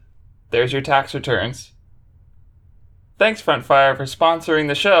 37. There's your tax returns. Thanks, Frontfire, for sponsoring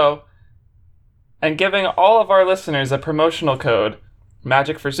the show and giving all of our listeners a promotional code,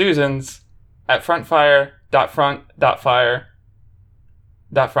 Magic for Susans, at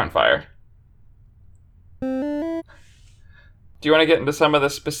frontfire.front.fire.frontfire. Do you want to get into some of the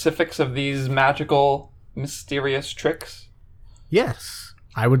specifics of these magical, mysterious tricks? Yes,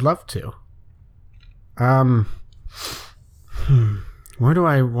 I would love to. Where do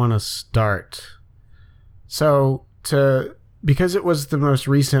I want to start? So, because it was the most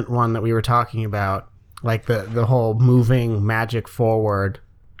recent one that we were talking about, like the whole moving magic forward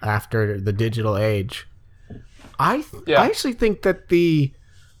after the digital age, I actually think that the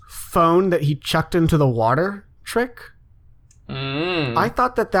phone that he chucked into the water trick, I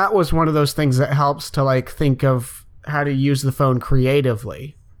thought that was one of those things that helps to like think of how to use the phone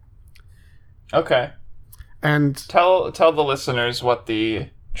creatively. Okay. And tell the listeners what the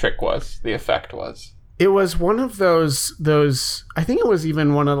trick was, the effect was. It was one of those I think it was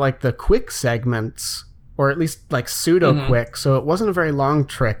even one of like the quick segments, or at least like pseudo quick, so it wasn't a very long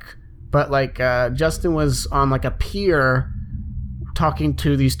trick, but like Justin was on like a pier talking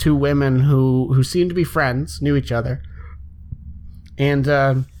to these two women who seemed to be friends, knew each other.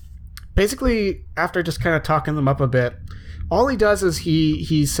 And basically, after just kind of talking them up a bit, all he does is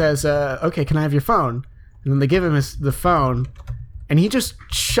he says, okay, can I have your phone? And then they give him the phone, and he just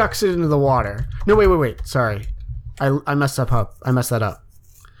chucks it into the water. No, wait. Sorry. I messed that up.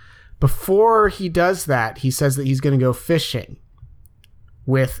 before he does that, he says that he's going to go fishing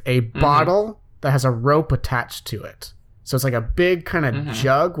with a bottle that has a rope attached to it. So it's like a big kind of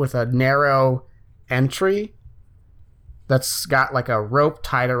jug with a narrow entry that's got like a rope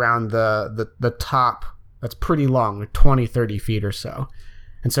tied around the top that's pretty long, like 20, 30 feet or so.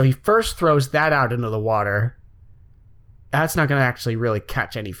 And so he first throws that out into the water. That's not going to actually really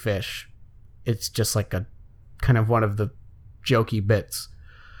catch any fish. It's just like a kind of one of the jokey bits.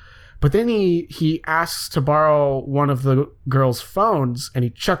 But then he asks to borrow one of the girl's phones, and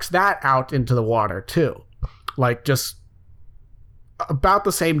he chucks that out into the water too. Like just about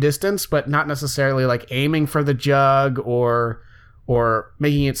the same distance, but not necessarily like aiming for the jug or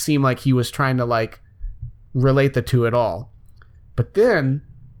making it seem like he was trying to like relate the two at all. But then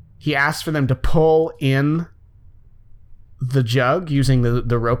he asks for them to pull in the jug using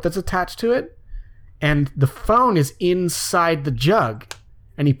the rope that's attached to it, and the phone is inside the jug.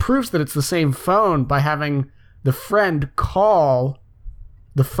 And he proves that it's the same phone by having the friend call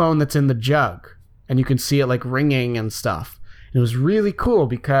the phone that's in the jug. And you can see it like ringing and stuff. And it was really cool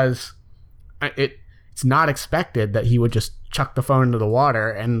because it's not expected that he would just chuck the phone into the water.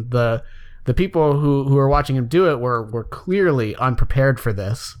 And the people who were watching him do it were clearly unprepared for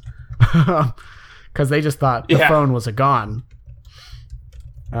this. Because they just thought the phone was a gone.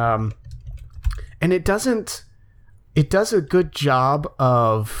 And it does a good job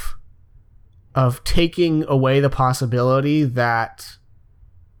of taking away the possibility that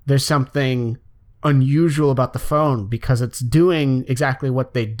there's something unusual about the phone, because it's doing exactly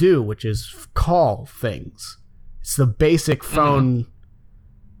what they do, which is call things. It's the basic phone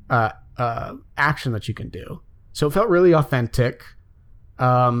action that you can do. So it felt really authentic.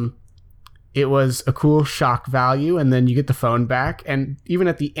 It was a cool shock value, and then you get the phone back, and even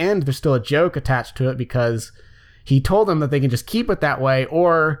at the end there's still a joke attached to it, because he told them that they can just keep it that way,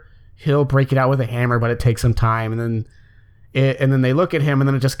 or he'll break it out with a hammer, but it takes some time. And then they look at him, and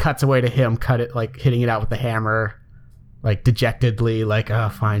then it just cuts away to him, like hitting it out with the hammer, like dejectedly, like, oh,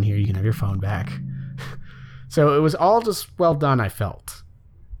 fine, here, you can have your phone back. So it was all just well done, I felt.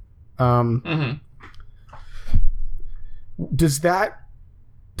 Does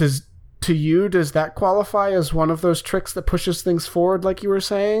that qualify as one of those tricks that pushes things forward, like you were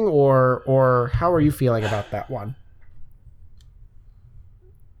saying, or how are you feeling about that one?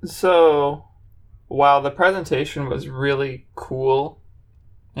 So, while the presentation was really cool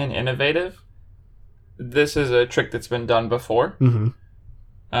and innovative, this is a trick that's been done before.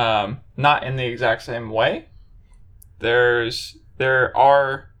 Not in the exact same way. There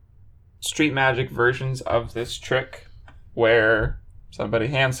are street magic versions of this trick where somebody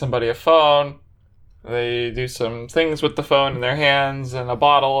hands somebody a phone, they do some things with the phone in their hands and a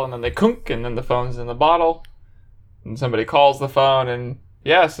bottle, and then they kunk, and then the phone's in the bottle, and somebody calls the phone, and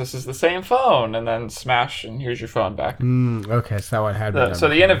yes, this is the same phone, and then smash, and here's your phone back. Okay, so that one had been done So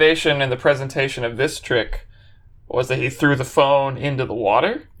the before. innovation in the presentation of this trick was that he threw the phone into the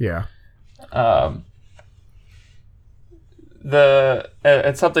water. Yeah.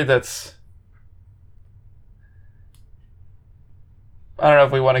 It's something that's, I don't know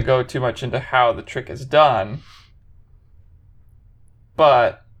if we want to go too much into how the trick is done,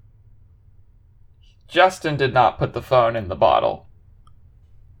 but Justin did not put the phone in the bottle.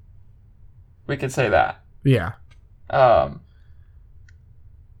 We could say that. Yeah. And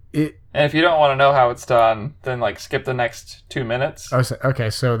if you don't want to know how it's done, then like skip the next 2 minutes. Okay,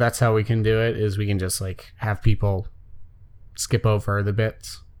 so that's how we can do it, is we can just like have people skip over the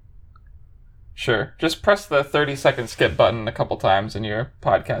bits. Sure. Just press the 30-second skip button a couple times in your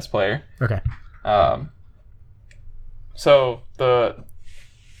podcast player. Okay. So the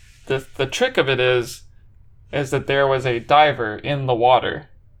trick of it is that there was a diver in the water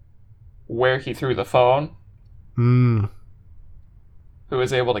where he threw the phone. Who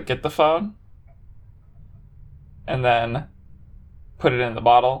was able to get the phone and then put it in the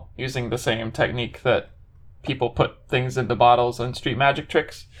bottle using the same technique that people put things into bottles in street magic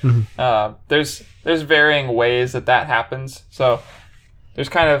tricks. There's varying ways that happens. So there's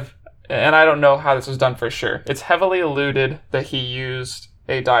kind of, and I don't know how this was done for sure. It's heavily alluded that he used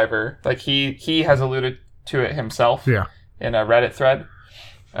a diver. Like he has alluded to it himself. Yeah. In a Reddit thread.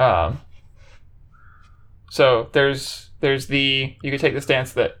 So there's you could take the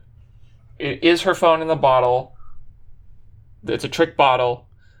stance that it is her phone in the bottle. It's a trick bottle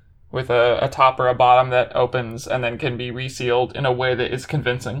with a top or a bottom that opens and then can be resealed in a way that is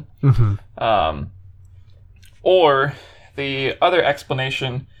convincing. Or the other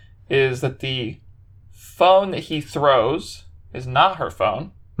explanation is that the phone that he throws is not her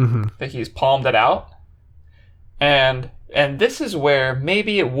phone, that he's palmed it out, and and this is where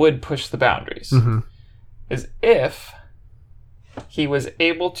maybe it would push the boundaries, Mm-hmm. is if he was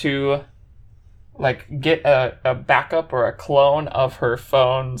able to like get a backup or a clone of her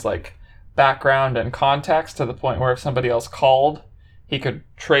phone's like background and contacts to the point where if somebody else called, he could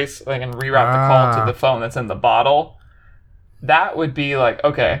trace like and reroute the call to the phone that's in the bottle. That would be like,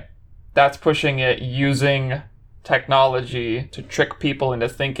 okay, that's pushing it using technology to trick people into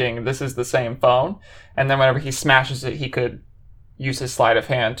thinking this is the same phone, and then whenever he smashes it, he could use his sleight of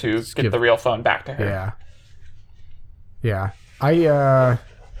hand to get the real phone back to her. Yeah.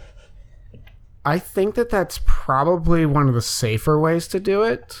 I think that's probably one of the safer ways to do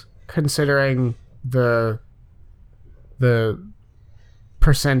it, considering the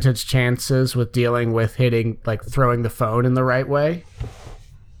percentage chances with dealing with hitting, like throwing the phone in the right way.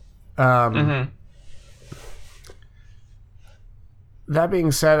 That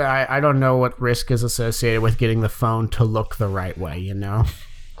being said, I don't know what risk is associated with getting the phone to look the right way, you know?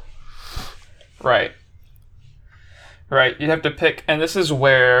 Right. You'd have to pick, and this is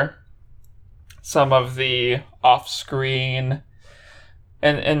where some of the off-screen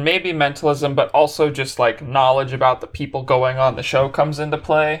and maybe mentalism, but also just like knowledge about the people going on the show comes into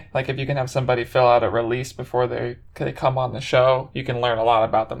play. Like if you can have somebody fill out a release before they come on the show, you can learn a lot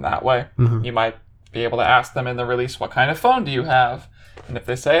about them that way. Mm-hmm. You might be able to ask them in the release, what kind of phone do you have? And if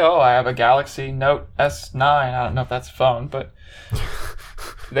they say, oh, I have a Galaxy Note S9, I don't know if that's a phone, but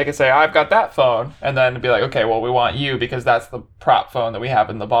they could say, I've got that phone. And then be like, okay, well, we want you because that's the prop phone that we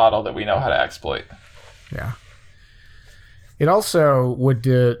have in the bottle that we know how to exploit. Yeah. It also would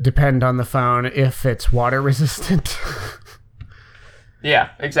depend on the phone if it's water resistant. Yeah,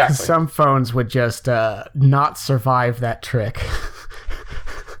 exactly. Some phones would just not survive that trick.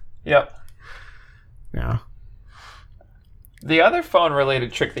 Yep. Yeah. The other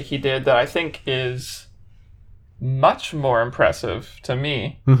phone-related trick that he did that I think is much more impressive to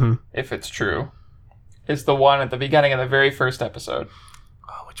me, if it's true, is the one at the beginning of the very first episode.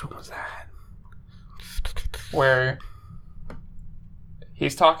 Oh, which one was that? Where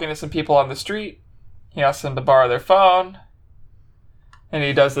he's talking to some people on the street. He asks them to borrow their phone. And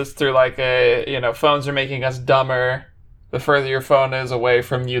he does this through like phones are making us dumber. The further your phone is away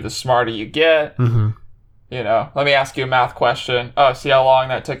from you, the smarter you get. Mm-hmm. Let me ask you a math question. Oh, see how long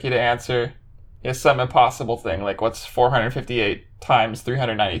that took you to answer? It's some impossible thing, like what's 458 times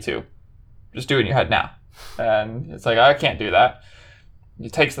 392? Just do it in your head now. And it's like, I can't do that. He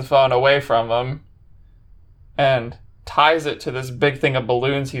takes the phone away from him and ties it to this big thing of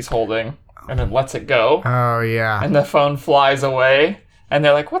balloons he's holding and then lets it go. Oh, yeah. And the phone flies away. And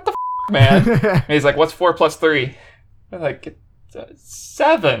they're like, what the man? And he's like, what's 4 plus 3? They're like,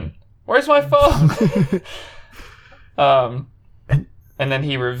 7. Where's my phone? And then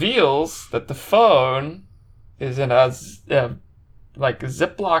he reveals that the phone is in a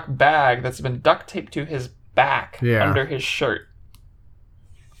Ziploc bag that's been duct taped to his back under his shirt.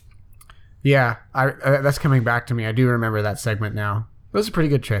 Yeah, that's coming back to me. I do remember that segment now. It was a pretty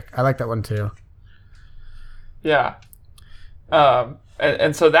good trick. I like that one too. Yeah.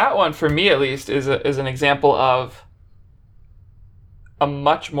 And so that one, for me at least, is an example of a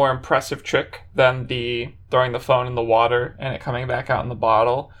much more impressive trick than the throwing the phone in the water and it coming back out in the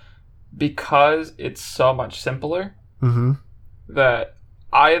bottle, because it's so much simpler. Mm-hmm. That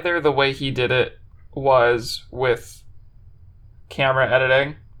either the way he did it was with camera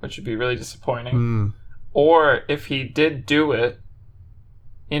editing, which would be really disappointing, or if he did do it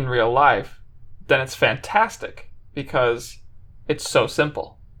in real life, then it's fantastic because it's so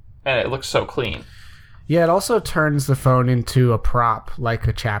simple and it looks so clean. Yeah, it also turns the phone into a prop, like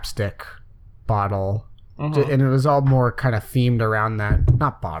a chapstick bottle. Mm-hmm. And it was all more kind of themed around that.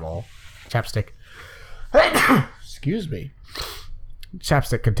 Not bottle. Chapstick. Excuse me.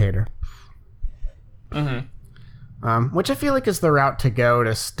 Chapstick container. Mm-hmm. Which I feel like is the route to go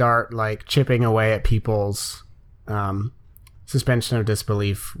to start, like, chipping away at people's suspension of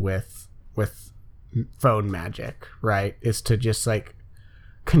disbelief with phone magic, right? Is to just, like,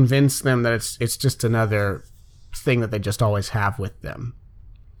 convince them that it's just another thing that they just always have with them.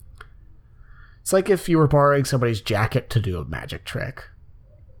 It's like if you were borrowing somebody's jacket to do a magic trick.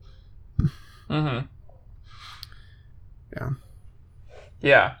 Mm-hmm. Yeah.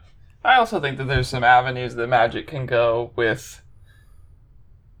 Yeah. I also think that there's some avenues that magic can go with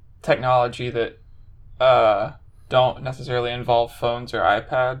technology that don't necessarily involve phones or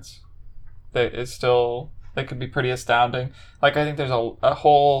iPads. That could be pretty astounding. Like, I think there's a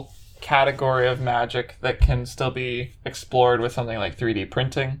whole category of magic that can still be explored with something like 3D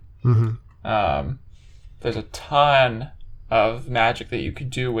printing. Mm-hmm. There's a ton of magic that you could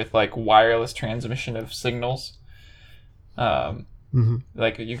do with, like, wireless transmission of signals.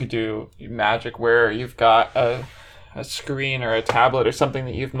 Like you could do magic where you've got a screen or a tablet or something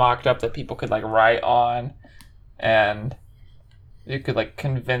that you've mocked up that people could like write on, and you could like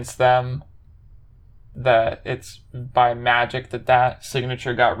convince them that it's by magic that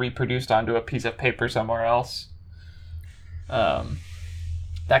signature got reproduced onto a piece of paper somewhere else.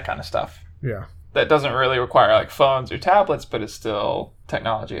 That kind of stuff. Yeah. That doesn't really require like phones or tablets, but it's still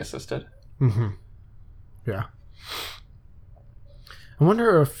technology assisted. Yeah. I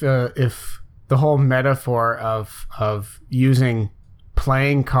wonder if the whole metaphor of using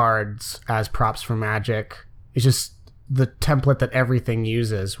playing cards as props for magic is just the template that everything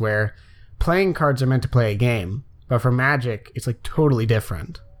uses, where playing cards are meant to play a game, but for magic, it's like totally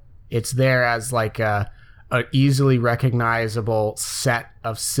different. It's there as like a easily recognizable set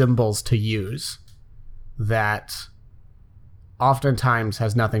of symbols to use that oftentimes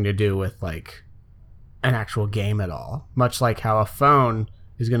has nothing to do with like an actual game at all. Much like how a phone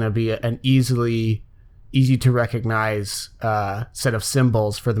is going to be an easy to recognize set of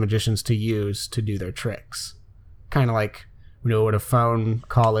symbols for the magicians to use to do their tricks. Kind of like we know what a phone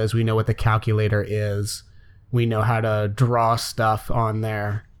call is, we know what the calculator is, we know how to draw stuff on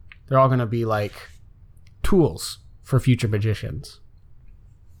there. They're all going to be like tools for future magicians.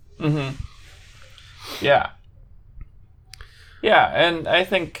 Yeah, and I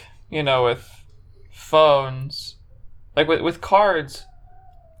think, with phones, like with cards,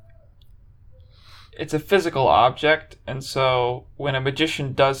 it's a physical object, and so when a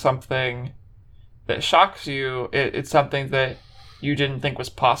magician does something that shocks you, it's something that you didn't think was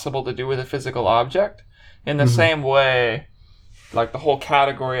possible to do with a physical object. In the same way, like the whole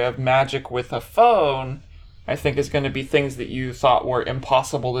category of magic with a phone, I think is going to be things that you thought were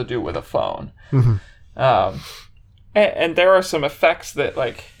impossible to do with a phone. And there are some effects that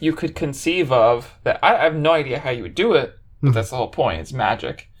like you could conceive of that I have no idea how you would do it, but that's the whole point. It's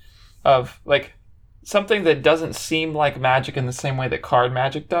magic. Of like something that doesn't seem like magic in the same way that card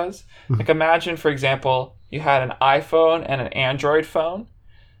magic does. Like imagine, for example, you had an iPhone and an Android phone,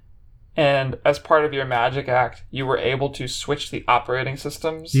 and as part of your magic act, you were able to switch the operating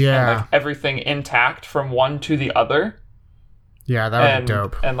systems and like everything intact from one to the other. Yeah, that would be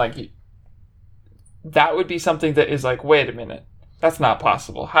dope. And like that would be something that is like, wait a minute, that's not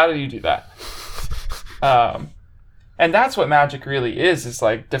possible. How do you do that? And that's what magic really is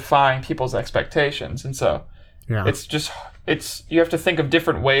like defying people's expectations. And so it's you have to think of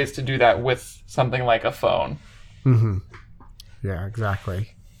different ways to do that with something like a phone. Yeah,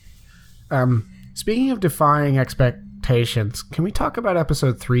 exactly. Speaking of defying expectations, can we talk about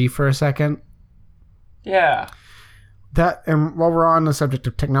episode 3 for a second? Yeah. And while we're on the subject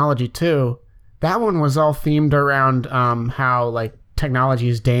of technology too, that one was all themed around how like technology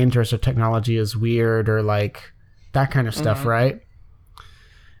is dangerous or technology is weird or like that kind of stuff, right?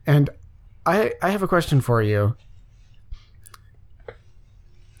 And I have a question for you.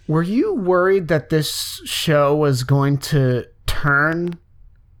 Were you worried that this show was going to turn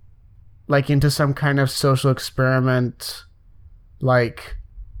like into some kind of social experiment, like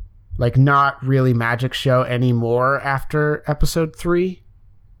not really magic show anymore after episode 3?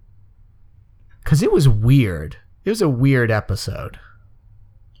 Because it was weird. It was a weird episode.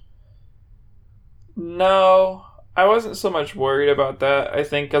 No, I wasn't so much worried about that. I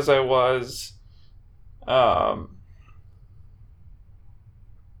think as I was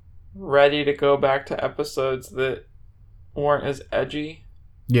ready to go back to episodes that weren't as edgy.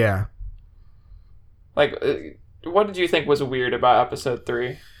 Yeah. Like, what did you think was weird about episode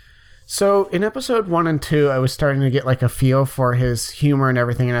 3? So in episode 1 and 2, I was starting to get like a feel for his humor and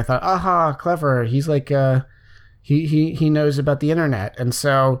everything, and I thought, aha, clever. He's like, he knows about the internet. And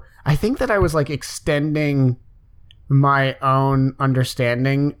so I think that I was like extending my own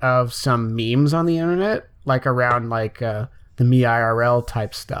understanding of some memes on the internet, like around like the me IRL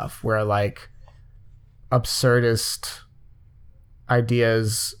type stuff, where like absurdist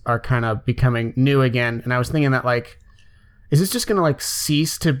ideas are kind of becoming new again. And I was thinking that like, is this just going to like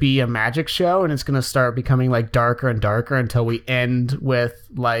cease to be a magic show and it's going to start becoming like darker and darker until we end with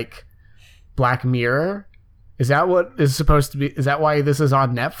like Black Mirror? Is that what is supposed to be? Is that why this is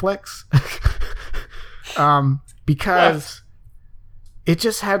on Netflix? Because it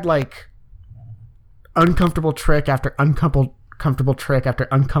just had like uncomfortable trick after uncomfortable trick after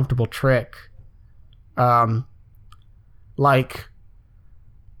uncomfortable trick. Like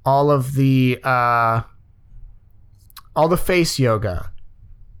all the face yoga.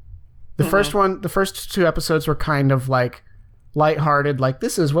 The first 2 episodes were kind of like lighthearted, like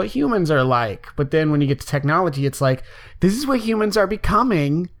this is what humans are like. But then when you get to technology, it's like this is what humans are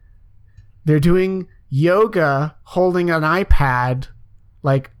becoming. They're doing Yoga holding an iPad,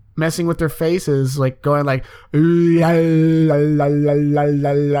 like messing with their faces, like going like la la la la la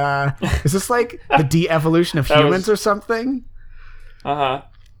la la. Is this like the de-evolution of humans or something? Uh-huh.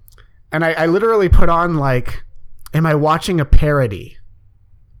 And I literally put on like, am I watching a parody?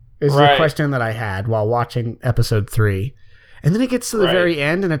 Is the question that I had while watching episode 3. And then it gets to the very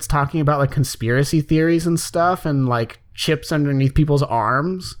end and it's talking about like conspiracy theories and stuff and like chips underneath people's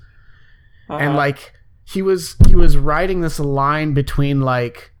arms. And like he was writing this line between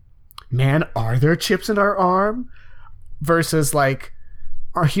like, man, are there chips in our arm? Versus like,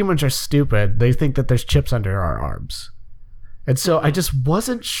 our humans are stupid. They think that there's chips under our arms. And so I just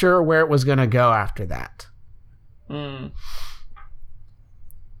wasn't sure where it was going to go after that.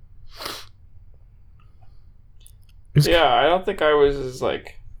 Yeah, I don't think I was as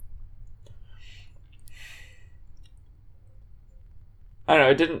like... I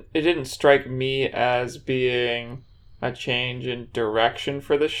don't know, it didn't strike me as being a change in direction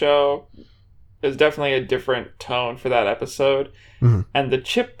for the show. It was definitely a different tone for that episode. And the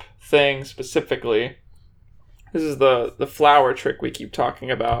chip thing specifically, this is the flower trick we keep talking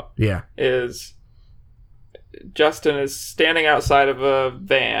about. Yeah. Is Justin is standing outside of a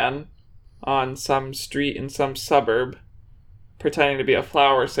van on some street in some suburb, pretending to be a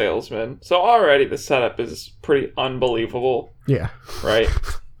flower salesman. So already the setup is pretty unbelievable. Yeah. Right?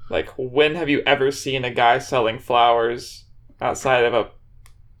 Like, when have you ever seen a guy selling flowers outside of a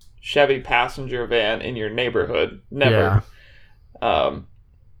Chevy passenger van in your neighborhood? Never. Yeah.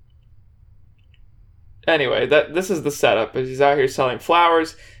 Anyway, this is the setup. Is he's out here selling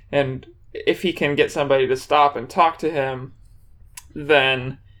flowers, and if he can get somebody to stop and talk to him,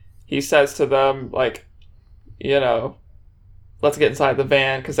 then he says to them, like, you know, let's get inside the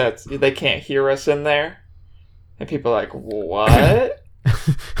van because they can't hear us in there. And people are like, what?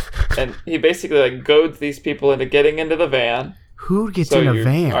 And he basically like goads these people into getting into the van. Who gets in a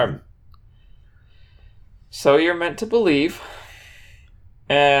van? So you're meant to believe.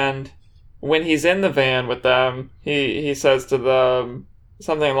 And when he's in the van with them, he says to them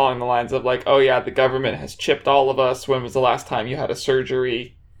something along the lines of like, oh yeah, the government has chipped all of us. When was the last time you had a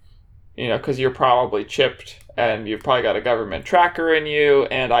surgery? You know, because you're probably chipped and you've probably got a government tracker in you,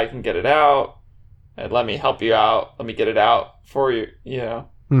 and I can get it out. And let me help you out. Let me get it out for you, you know,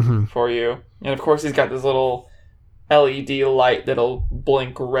 for you. And of course, he's got this little LED light that'll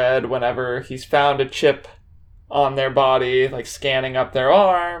blink red whenever he's found a chip on their body, like scanning up their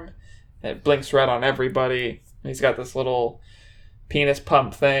arm. And it blinks red on everybody. And he's got this little penis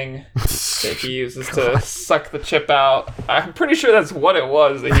pump thing that he uses to suck the chip out. I'm pretty sure that's what it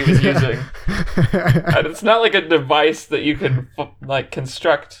was that he was using. And it's not like a device that you can like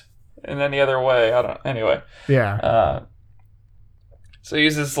construct in any other way. Anyway. Yeah. So he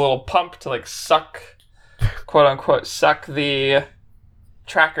uses this little pump to like suck, quote unquote, suck the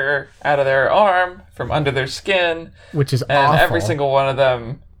tracker out of their arm from under their skin. Which is and awful. Every single one of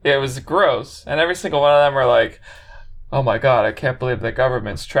them, it was gross. And every single one of them were like, oh my god, I can't believe the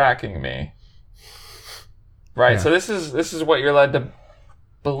government's tracking me. Right? Yeah. So this is what you're led to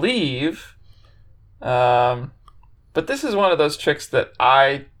believe. But this is one of those tricks that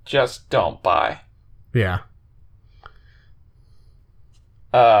I just don't buy. Yeah.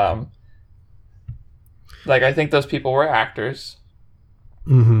 Like, I think those people were actors.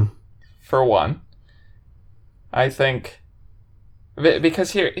 For one. I think...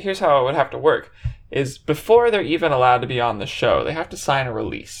 Because here's how it would have to work. Is before they're even allowed to be on the show, they have to sign a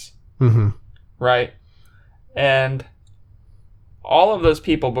release. Right? And all of those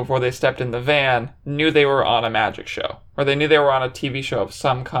people, before they stepped in the van, knew they were on a magic show. Or they knew they were on a TV show of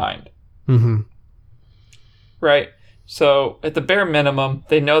some kind. Right? So, at the bare minimum,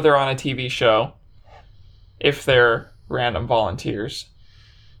 they know they're on a TV show. If they're random volunteers.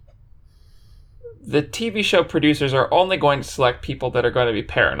 The TV show producers are only going to select people that are going to be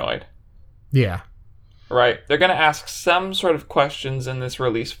paranoid. Yeah. Right? They're going to ask some sort of questions in this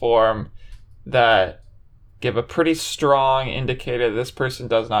release form that give a pretty strong indicator that this person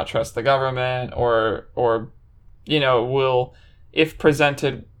does not trust the government or you know, will, if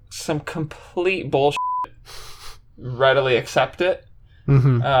presented some complete bullshit, readily accept it.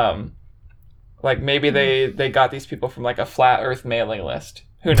 Like maybe they got these people from like a flat earth mailing list.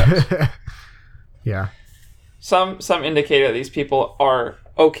 Who knows? Yeah. Some indicator that these people are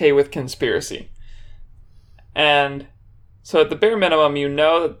okay with conspiracy. And so at the bare minimum, you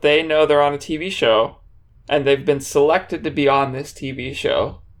know that they know they're on a TV show and they've been selected to be on this TV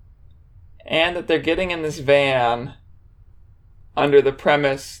show and that they're getting in this van under the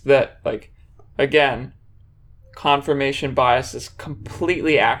premise that, like, again, confirmation bias is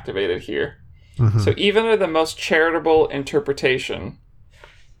completely activated here. So even in the most charitable interpretation,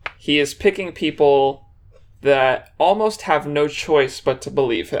 he is picking people that almost have no choice but to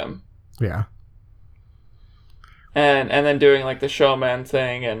believe him. Yeah. And then doing like the showman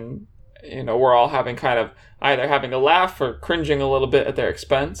thing, and we're all having kind of either having a laugh or cringing a little bit at their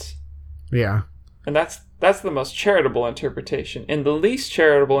expense. Yeah. And that's the most charitable interpretation. In the least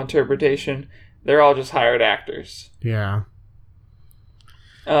charitable interpretation, they're all just hired actors. Yeah.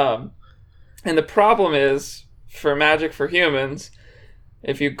 And the problem is, for Magic for Humans,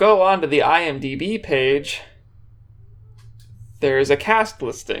 if you go onto the IMDb page, there is a cast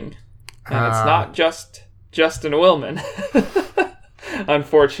listing. And it's not just Justin Willman.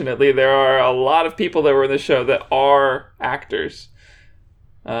 Unfortunately, there are a lot of people that were in the show that are actors.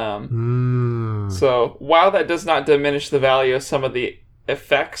 So while that does not diminish the value of some of the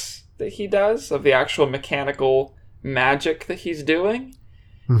effects that he does, of the actual mechanical magic that he's doing,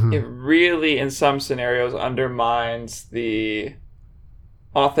 it really, in some scenarios, undermines the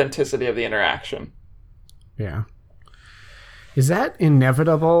authenticity of the interaction. Yeah. Is that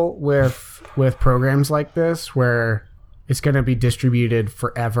inevitable with programs like this, where it's going to be distributed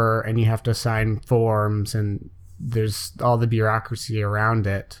forever and you have to sign forms and there's all the bureaucracy around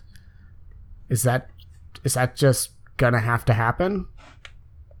it? Is that just going to have to happen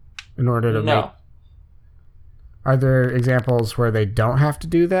in order to No. Are there examples where they don't have to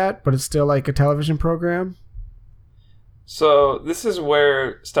do that, but it's still like a television program? So this is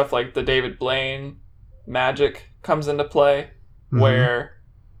where stuff like the David Blaine magic comes into play, where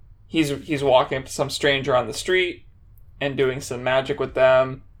he's walking up to some stranger on the street and doing some magic with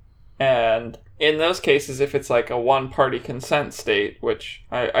them. And in those cases, if it's like a one-party consent state, which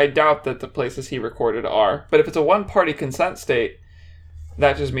I doubt that the places he recorded are, but if it's a one-party consent state,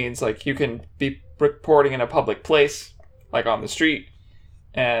 that just means like you can be reporting in a public place, like on the street,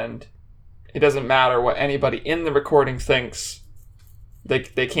 and it doesn't matter what anybody in the recording thinks. They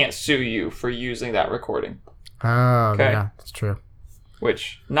can't sue you for using that recording. Oh, yeah, that's true.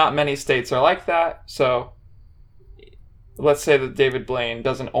 Which not many states are like that. So let's say that David Blaine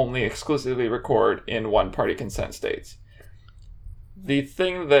doesn't only exclusively record in one-party consent states. The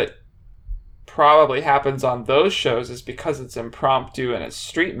thing that probably happens on those shows is because it's impromptu and it's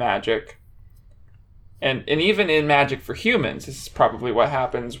street magic. And even in Magic for Humans, this is probably what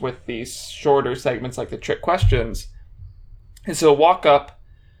happens with these shorter segments like the trick questions. And so walk up,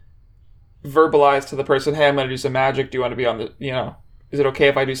 verbalize to the person, hey, I'm going to do some magic. Do you want to be on the, is it okay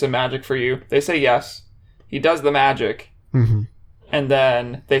if I do some magic for you? They say yes. He does the magic. And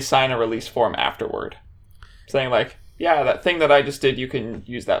then they sign a release form afterward, saying like, yeah, that thing that I just did, you can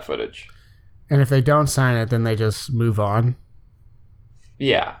use that footage. And if they don't sign it, then they just move on?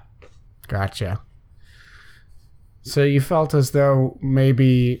 Yeah. Gotcha. So you felt as though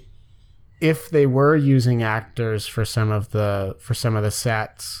maybe if they were using actors for some of the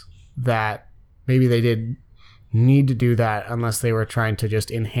sets, that maybe they did need to do that unless they were trying to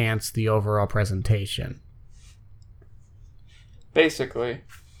just enhance the overall presentation. Basically.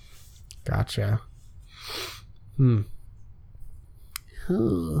 Gotcha.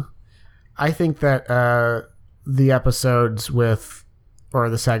 I think that the episodes or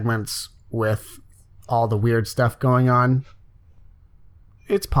the segments with all the weird stuff going on,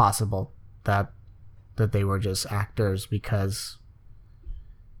 it's possible that they were just actors, because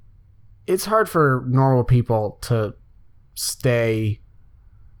it's hard for normal people to stay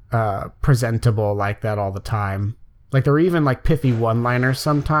presentable like that all the time. Like, there were even like pithy one-liners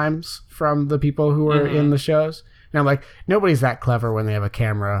sometimes from the people who were in the shows. And I'm like, nobody's that clever when they have a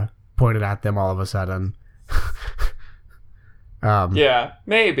camera pointed at them all of a sudden. Yeah,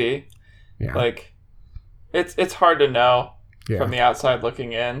 maybe. Yeah. Like, it's hard to know Yeah. from the outside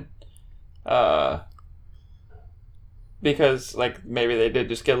looking in. Because, like, maybe they did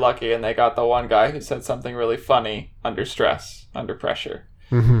just get lucky and they got the one guy who said something really funny under stress, under pressure.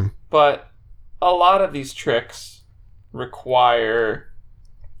 But a lot of these tricks require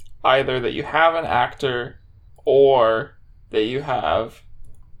either that you have an actor or that you have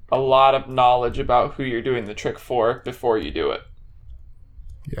a lot of knowledge about who you're doing the trick for before you do it.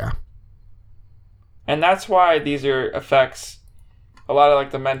 Yeah. And that's why these are effects, a lot of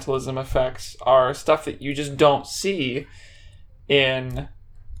like the mentalism effects are stuff that you just don't see in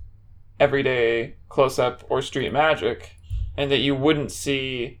everyday close-up or street magic, and that you wouldn't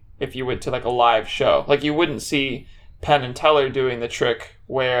see if you went to like a live show. Like, you wouldn't see Penn and Teller doing the trick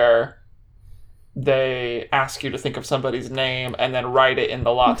where they ask you to think of somebody's name and then write it in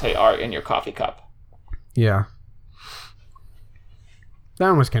the latte art in your coffee cup. Yeah. That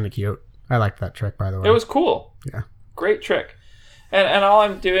one was kind of cute. I liked that trick, by the way. It was cool. Yeah. Great trick. And all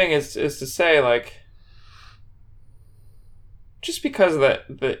I'm doing is to say, like, just because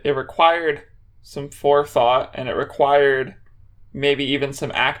it required some forethought and it required maybe even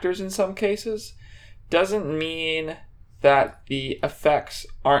some actors in some cases, doesn't mean that the effects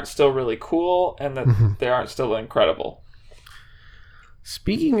aren't still really cool and that they aren't still incredible.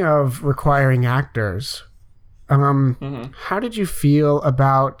 Speaking of requiring actors, how did you feel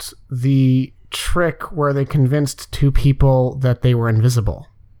about the trick where they convinced two people that they were invisible?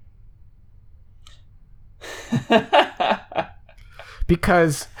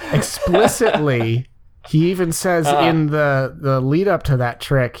 Because explicitly, he even says in the lead up to that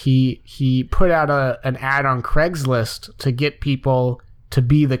trick, he put out an ad on Craigslist to get people to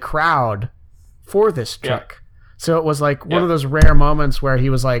be the crowd for this trick. Yeah. So it was like one of those rare moments where he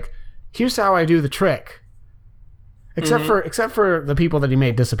was like, "Here's how I do the trick." Except for the people that he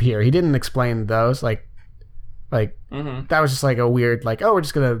made disappear, he didn't explain those. Like that was just like a weird, like, oh, we're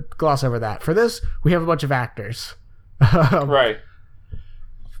just gonna gloss over that. For this, we have a bunch of actors. Right.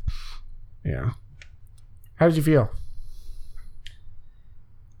 Yeah. How did you feel?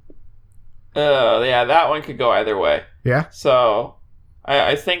 Yeah, that one could go either way. Yeah? So,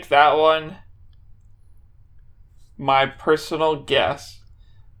 I think that one, my personal guess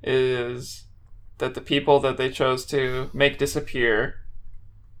is that the people that they chose to make disappear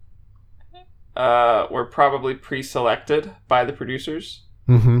were probably pre-selected by the producers.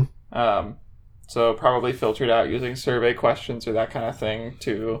 So probably filtered out using survey questions or that kind of thing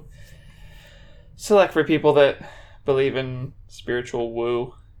to select for people that believe in spiritual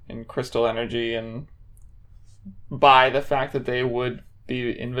woo and crystal energy and buy the fact that they would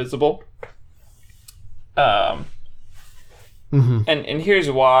be invisible. And here's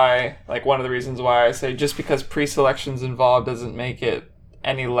why, like, one of the reasons why I say just because pre-selection's involved doesn't make it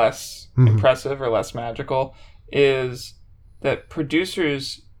any less impressive or less magical, is that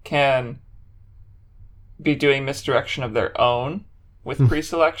producers can be doing misdirection of their own with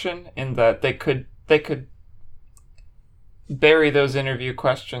pre-selection, in that they could bury those interview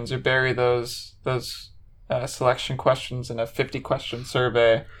questions or bury those selection questions in a 50-question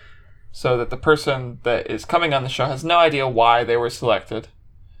survey, so that the person that is coming on the show has no idea why they were selected,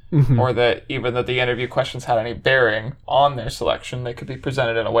 or that even that the interview questions had any bearing on their selection. They could be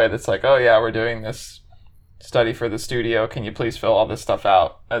presented in a way that's like, oh yeah, we're doing this study for the studio, can you please fill all this stuff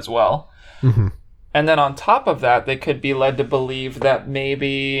out as well? And then on top of that, they could be led to believe that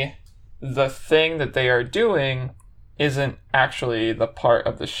maybe the thing that they are doing isn't actually the part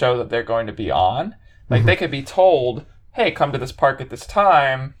of the show that they're going to be on. Like, they could be told, hey, come to this park at this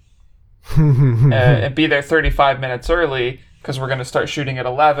time and be there 35 minutes early because we're going to start shooting at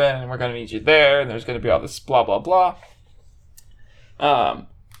 11 and we're going to need you there and there's going to be all this blah, blah, blah.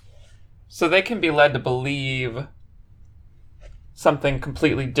 So they can be led to believe something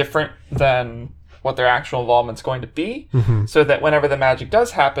completely different than what their actual involvement's going to be, so that whenever the magic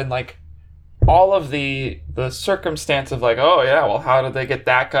does happen, like, all of the circumstance of, like, oh yeah, well, how did they get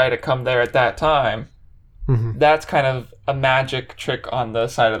that guy to come there at that time? That's kind of a magic trick on the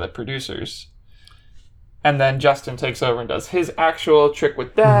side of the producers. And then Justin takes over and does his actual trick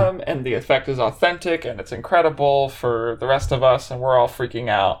with them, and the effect is authentic, and it's incredible for the rest of us, and we're all freaking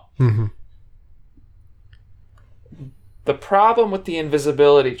out. The problem with the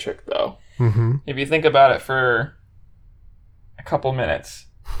invisibility trick, though, if you think about it for a couple minutes,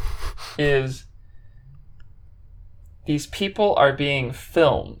 is these people are being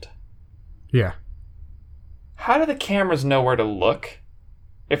filmed. Yeah. How do the cameras know where to look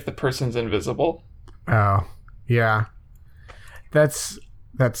if the person's invisible? Oh, yeah. That's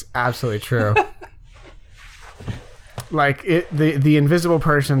absolutely true. Like, the invisible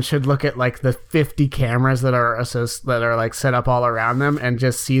person should look at, like, the 50 cameras that are like set up all around them and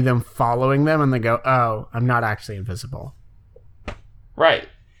just see them following them, and they go, "Oh, I'm not actually invisible." Right.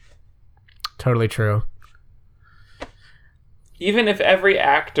 Totally true. Even if every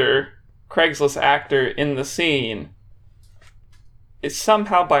actor, Craigslist actor in the scene, is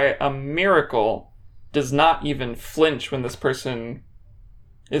somehow by a miracle does not even flinch when this person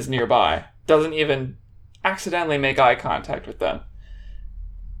is nearby, doesn't even accidentally make eye contact with them,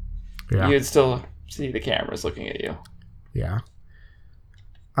 you'd still see the cameras looking at you. Yeah.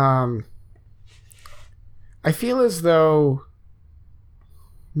 I feel as though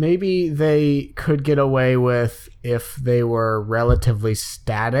maybe they could get away with if they were relatively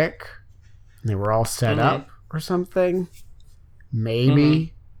static and they were all set up or something.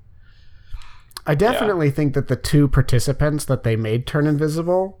 Maybe. I definitely think that the two participants that they made turn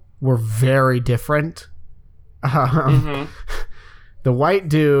invisible were very different. The white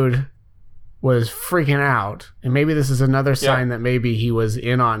dude was freaking out. And maybe this is another sign that maybe he was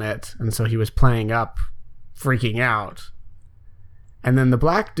in on it, and so he was playing up freaking out. And then the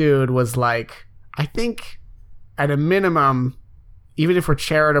black dude was like, I think at a minimum, even if we're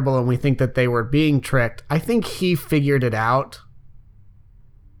charitable and we think that they were being tricked, I think he figured it out.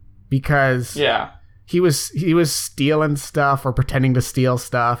 Because he was stealing stuff or pretending to steal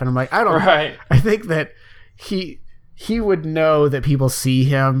stuff. And I'm like, I think that he would know that people see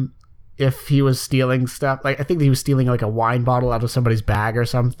him if he was stealing stuff. Like, I think that he was stealing like a wine bottle out of somebody's bag or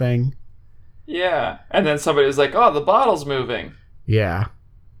something. Yeah. And then somebody was like, oh, the bottle's moving. Yeah.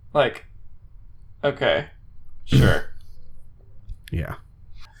 Like, okay. Sure. Yeah.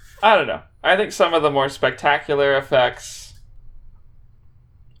 I don't know. I think some of the more spectacular effects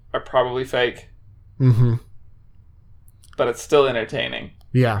are probably fake. Mm-hmm. But it's still entertaining.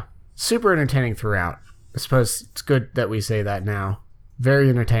 Yeah. Super entertaining throughout. I suppose it's good that we say that now. Very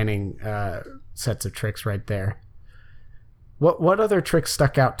entertaining sets of tricks right there. What other tricks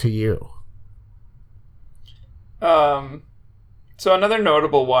stuck out to you? So another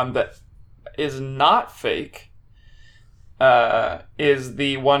notable one that is not fake is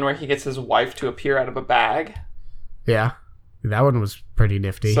the one where he gets his wife to appear out of a bag. Yeah. That one was pretty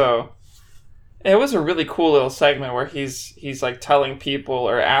nifty. So it was a really cool little segment where he's like telling people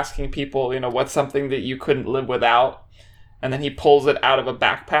or asking people, what's something that you couldn't live without? And then he pulls it out of a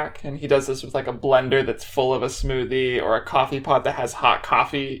backpack, and he does this with like a blender that's full of a smoothie or a coffee pot that has hot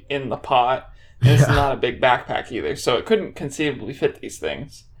coffee in the pot. And it's not a big backpack either, so it couldn't conceivably fit these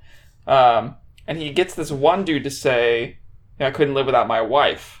things. And he gets this one dude to say, I couldn't live without my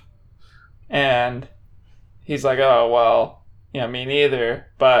wife. And he's like, oh, well, me neither,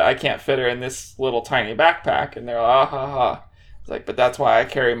 but I can't fit her in this little tiny backpack. And they're like, ha ha. It's like, but that's why I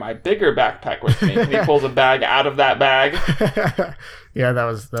carry my bigger backpack with me. And he pulls a bag out of that bag. Yeah, that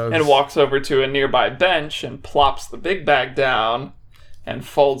was... And walks over to a nearby bench and plops the big bag down and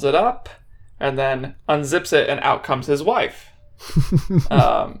folds it up and then unzips it, and out comes his wife.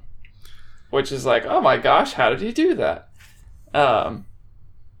 Which is like, oh my gosh, how did he do that?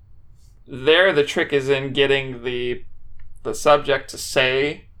 There, the trick is in getting the subject to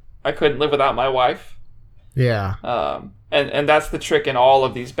say, I couldn't live without my wife. Yeah. And that's the trick in all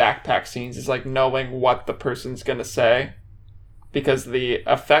of these backpack scenes, is like knowing what the person's going to say. Because the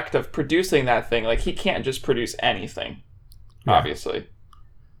effect of producing that thing, like, he can't just produce anything, obviously.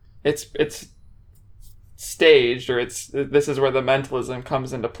 It's staged, or this is where the mentalism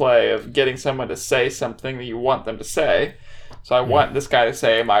comes into play of getting someone to say something that you want them to say. So I want this guy to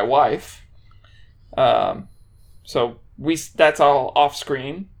say, my wife. So that's all off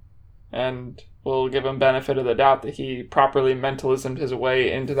screen, and we'll give him benefit of the doubt that he properly mentalismed his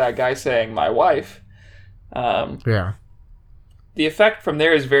way into that guy saying, my wife. The effect from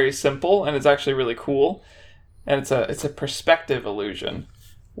there is very simple, and it's actually really cool. And it's a perspective illusion,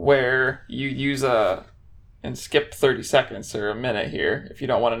 where you use and skip 30 seconds or a minute here if you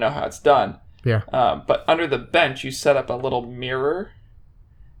don't want to know how it's done. Yeah. But under the bench, you set up a little mirror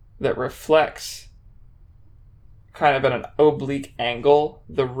that reflects kind of at an oblique angle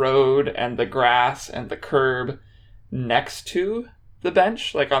the road and the grass and the curb next to the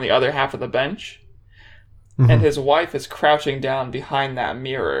bench, like on the other half of the bench. Mm-hmm. And his wife is crouching down behind that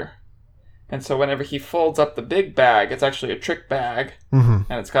mirror. And so whenever he folds up the big bag, it's actually a trick bag, and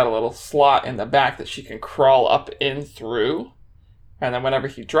it's got a little slot in the back that she can crawl up in through. And then whenever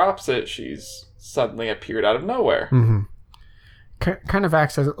he drops it, she's suddenly appeared out of nowhere. Mm-hmm. Kind of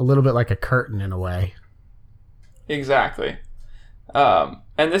acts as a little bit like a curtain in a way. Exactly. And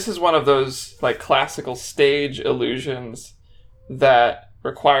this is one of those like classical stage illusions that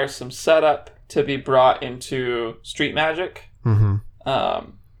requires some setup to be brought into street magic. Mm-hmm.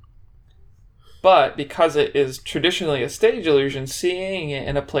 But because it is traditionally a stage illusion, seeing it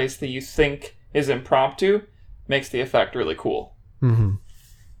in a place that you think is impromptu makes the effect really cool. Mm-hmm.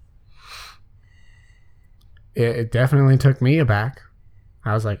 It definitely took me aback.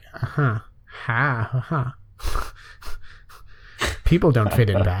 I was like, People don't fit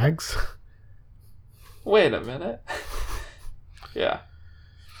in bags. Wait a minute. Yeah.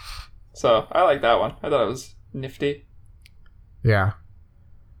 So, I like that one. I thought it was nifty. Yeah.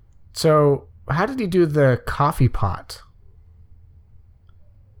 So, how did he do the coffee pot?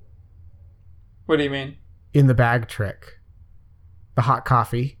 What do you mean? In the bag trick. The hot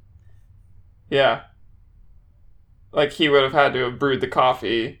coffee. Yeah. Like, he would have had to have brewed the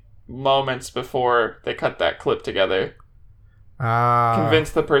coffee moments before they cut that clip together. Convince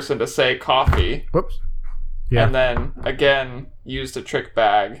the person to say coffee. Whoops. Yeah. And then, again, used a trick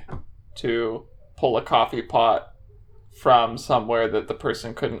bag to pull a coffee pot from somewhere that the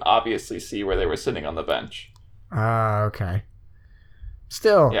person couldn't obviously see where they were sitting on the bench. Okay.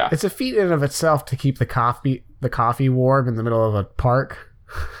 Still, Yeah. It's a feat in and of itself to keep the coffee warm in the middle of a park.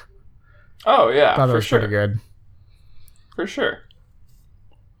 Oh yeah, Thought it for was sure. pretty good. For sure.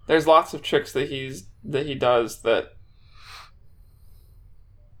 There's lots of tricks that he does that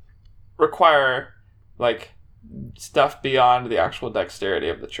require like stuff beyond the actual dexterity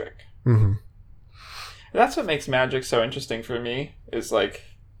of the trick. Mm-hmm. That's what makes magic so interesting for me, is like,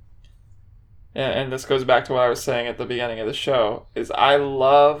 and this goes back to what I was saying at the beginning of the show, is I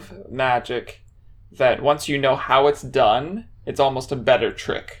love magic that once you know how it's done, it's almost a better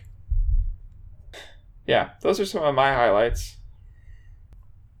trick. Yeah, those are some of my highlights.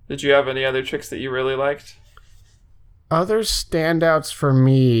 Did you have any other tricks that you really liked? Other standouts for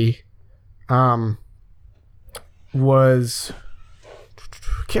me was...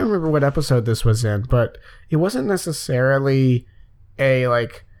 I can't remember what episode this was in, but it wasn't necessarily a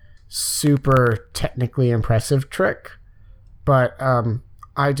like super technically impressive trick, but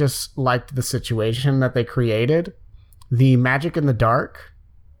I just liked the situation that they created. The magic in the dark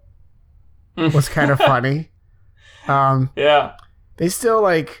was kind of funny. Yeah. They still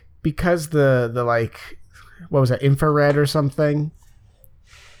like, because the like, what was that, infrared or something?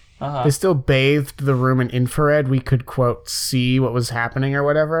 Uh-huh. They still bathed the room in infrared. We could, quote, see what was happening or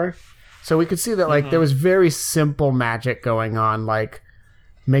whatever. So we could see that, like, there was very simple magic going on, like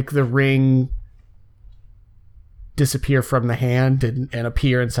make the ring disappear from the hand and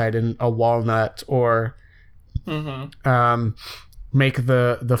appear inside a walnut, or make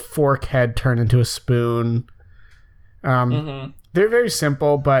the fork head turn into a spoon. They're very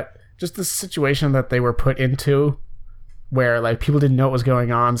simple, but just the situation that they were put into, where like people didn't know what was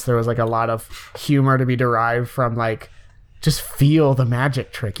going on, so there was like a lot of humor to be derived from like, just feel the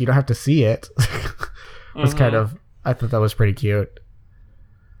magic trick. You don't have to see it. Was kind of, I thought that was pretty cute.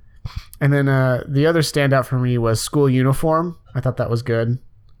 And then the other standout for me was school uniform. I thought that was good.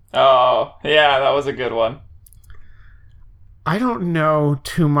 Oh, yeah, that was a good one. I don't know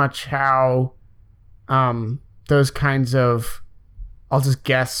too much how those kinds of, I'll just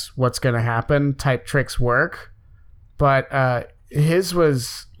guess what's going to happen type tricks work. But his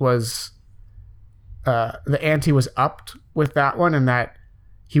was the ante was upped with that one, and that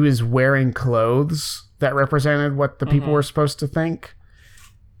he was wearing clothes that represented what the people were supposed to think.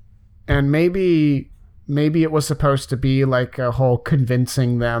 And maybe it was supposed to be like a whole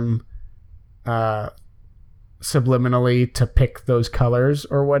convincing them subliminally to pick those colors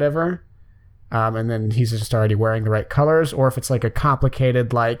or whatever. And then he's just already wearing the right colors, or if it's like a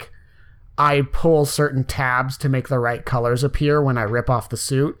complicated, like, I pull certain tabs to make the right colors appear when I rip off the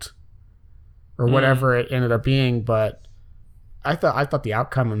suit, or whatever it ended up being. But I thought the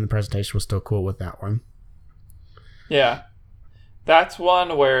outcome in the presentation was still cool with that one. Yeah. That's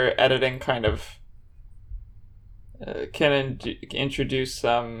one where editing kind of can introduce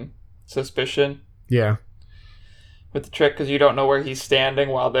some suspicion. Yeah. With the trick, because you don't know where he's standing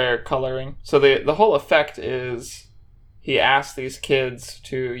while they're coloring. So the whole effect is he asks these kids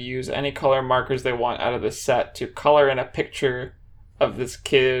to use any color markers they want out of the set to color in a picture of this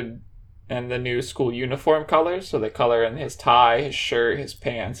kid and the new school uniform colors. So they color in his tie, his shirt, his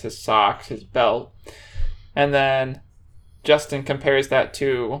pants, his socks, his belt. And then Justin compares that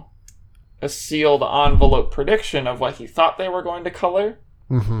to a sealed envelope prediction of what he thought they were going to color.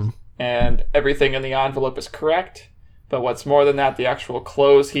 Mm-hmm. And everything in the envelope is correct. But what's more than that, the actual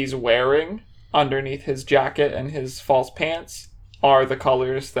clothes he's wearing underneath his jacket and his false pants are the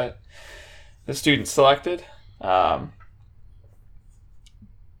colors that the student selected. But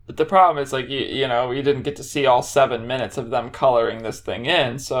the problem is, like, you know, you didn't get to see all 7 minutes of them coloring this thing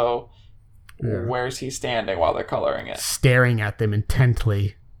in, so where's he standing while they're coloring it? Staring at them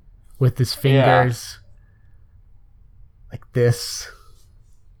intently with his fingers. Like this.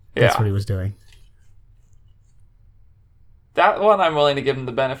 That's what he was doing. That one, I'm willing to give him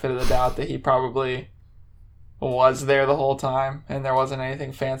the benefit of the doubt that he probably was there the whole time and there wasn't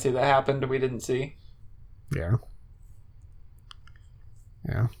anything fancy that happened we didn't see. Yeah.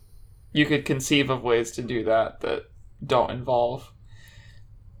 Yeah. You could conceive of ways to do that don't involve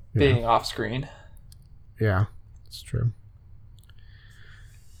being off screen. Yeah, it's true.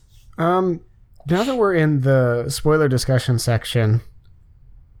 Now that we're in the spoiler discussion section,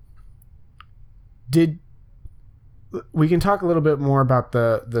 we can talk a little bit more about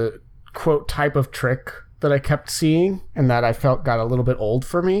the quote type of trick that I kept seeing and that I felt got a little bit old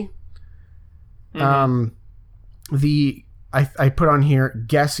for me. I put on here,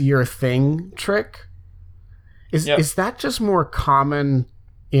 guess your thing trick. Is that just more common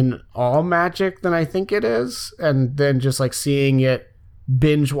in all magic than I think it is, and then just like seeing it,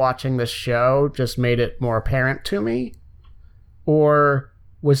 binge watching the show just made it more apparent to me? Or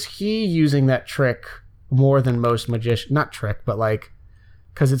was he using that trick more than most magicians? Not trick, but like,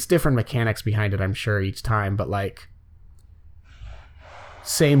 because it's different mechanics behind it, I'm sure, each time, but like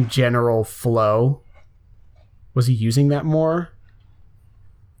same general flow. Was he using that more?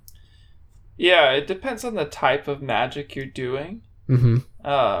 Yeah, it depends on the type of magic you're doing. Mm-hmm.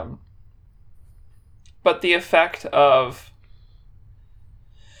 But the effect of,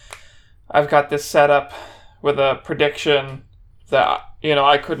 I've got this setup with a prediction that, you know,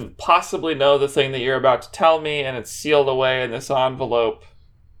 I couldn't possibly know the thing that you're about to tell me, and it's sealed away in this envelope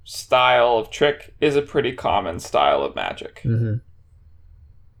style of trick is a pretty common style of magic. Mm-hmm.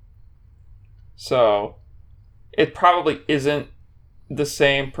 So it probably isn't the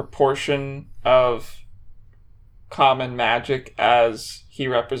same proportion of common magic as he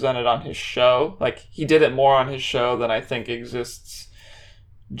represented on his show. Like, he did it more on his show than I think exists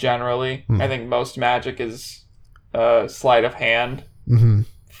generally. I think most magic is sleight of hand,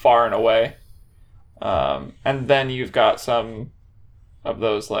 far and away. And then you've got some of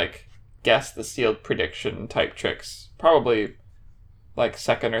those, like, guess the sealed prediction type tricks. Probably, like,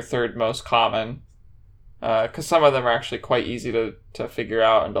 second or third most common. Because some of them are actually quite easy to figure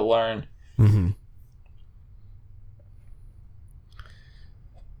out and to learn. Mm-hmm.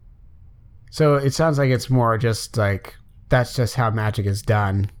 So it sounds like it's more just like, that's just how magic is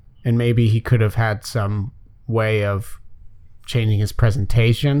done. And maybe he could have had some way of changing his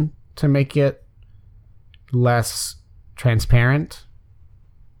presentation to make it less transparent.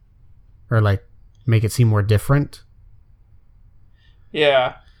 Or like, make it seem more different.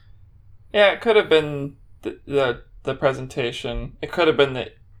 Yeah. Yeah, it could have been the presentation. It could have been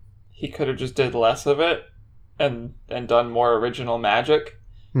that he could have just did less of it and done more original magic.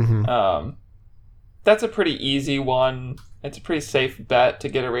 Mm-hmm. That's a pretty easy one. It's a pretty safe bet to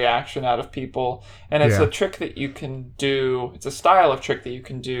get a reaction out of people. And it's a trick that you can do. It's a style of trick that you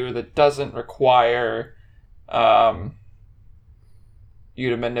can do that doesn't require you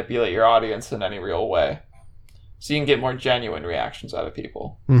to manipulate your audience in any real way. So you can get more genuine reactions out of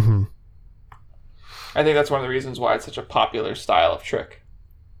people. Mm-hmm. I think that's one of the reasons why it's such a popular style of trick.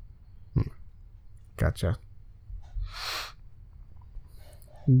 Gotcha.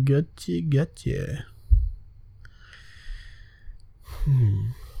 Gotcha.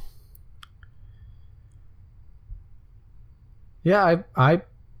 Yeah, I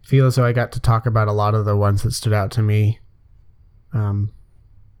feel as though I got to talk about a lot of the ones that stood out to me.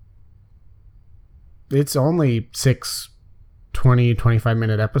 It's only 20, 25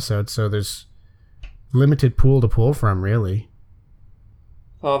 minute episodes, so there's limited pool to pull from, really.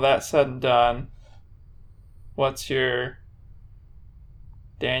 All that said and done, what's your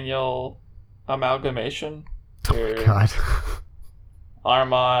Daniel amalgamation? Oh, God.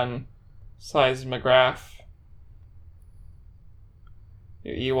 Armon, seismograph,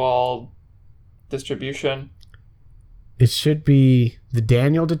 your Ewald distribution. It should be the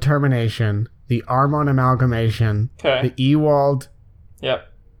Daniel determination, the Armon amalgamation, the Ewald. Yep.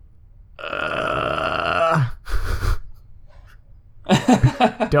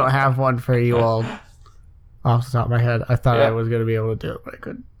 Don't have one for Ewald off the top of my head. I thought I was going to be able to do it, but I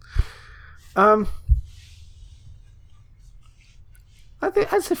couldn't.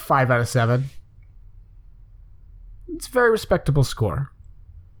 I'd say 5 out of 7. It's a very respectable score.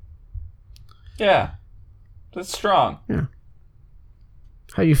 Yeah. That's strong. Yeah.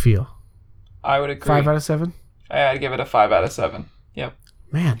 How you feel? I would agree. 5 out of 7? I'd give it a 5 out of 7. Yep.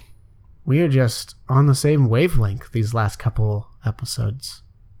 Man, we are just on the same wavelength these last couple episodes.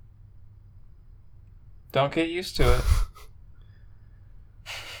 Don't get used to it.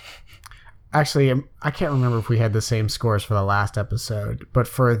 Actually, I can't remember if we had the same scores for the last episode, but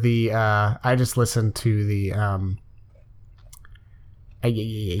for the I just listened to the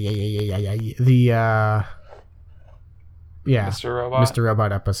Mr.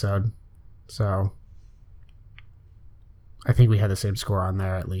 Robot episode. So I think we had the same score on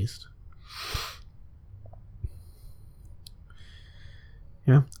there at least.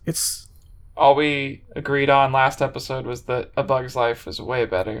 Yeah, it's all we agreed on last episode was that A Bug's Life was way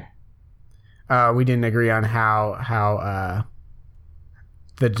better. We didn't agree on how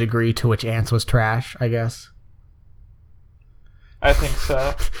the degree to which Ants was trash, I guess. I think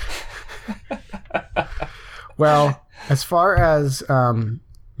so. Well, as far as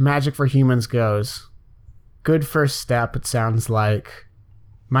Magic for Humans goes, good first step, it sounds like.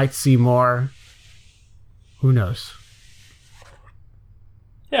 Might see more. Who knows?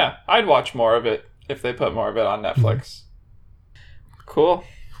 Yeah, I'd watch more of it if they put more of it on Netflix. Cool.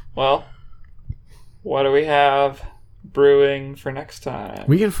 Well, what do we have brewing for next time?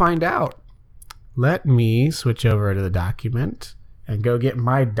 We can find out. Let me switch over to the document and go get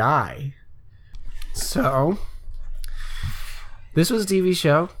my die. So, this was a TV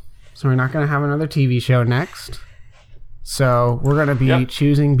show, so we're not going to have another TV show next. So, we're going to be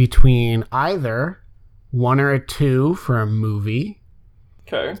choosing between either 1 or a 2 for a movie.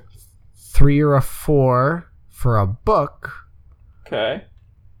 Okay. 3 or a 4 for a book. Okay.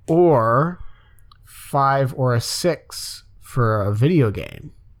 Or 5 or a 6 for a video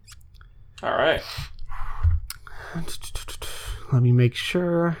game. All right. Let me make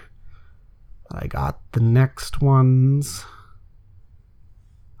sure I got the next ones.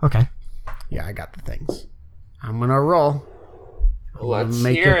 Okay. Yeah, I got the things. I'm going to roll. Let's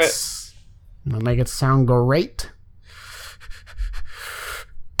hear it. I'm going to make it sound great.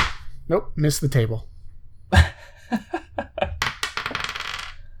 Nope, missed the table.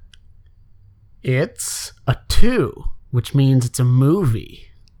 It's a 2, which means it's a movie.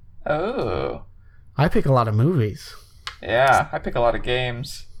 Oh. I pick a lot of movies. Yeah, I pick a lot of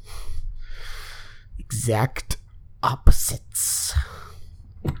games. Exact opposites.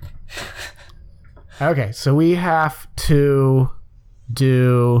 Okay, so we have to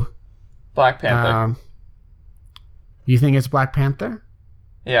do... Black Panther. You think it's Black Panther?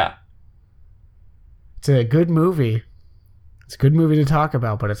 Yeah. It's a good movie. It's a good movie to talk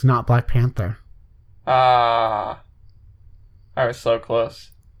about, but it's not Black Panther. I was so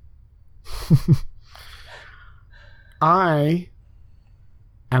close. I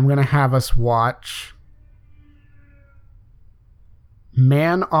am going to have us watch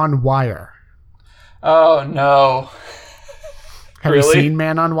Man on Wire. Oh, no. Have you seen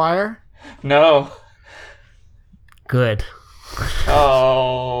Man on Wire? No. Good.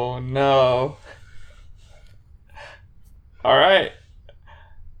 Oh, no. All right.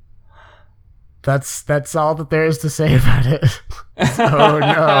 That's all that there is to say about it. Oh,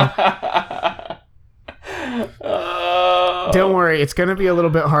 no. Don't worry, it's going to be a little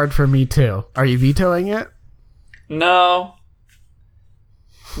bit hard for me, too. Are you vetoing it? No.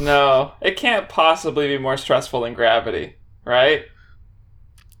 No. It can't possibly be more stressful than Gravity, right?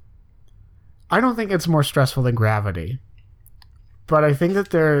 I don't think it's more stressful than Gravity. But I think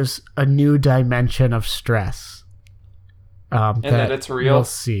that there's a new dimension of stress. And that it's real? We'll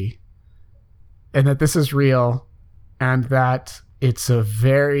see. And that this is real. And that it's a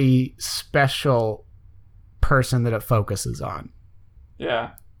very special person that it focuses on.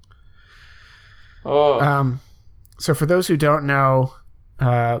 Yeah. Oh. So for those who don't know,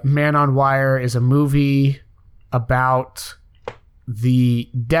 Man on Wire is a movie about the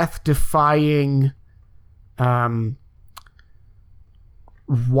death-defying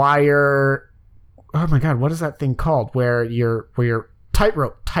wire. Oh my God, what is that thing called? Where you're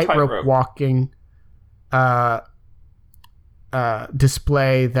tightrope walking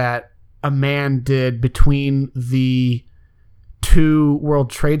display that a man did between the 2 World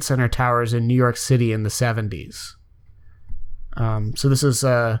Trade Center towers in New York City in the 70s. So this is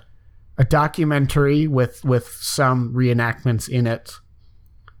a documentary with some reenactments in it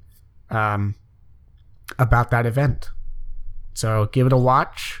about that event. So give it a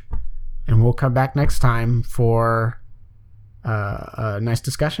watch, and we'll come back next time for a nice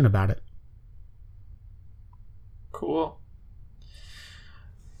discussion about it. Cool.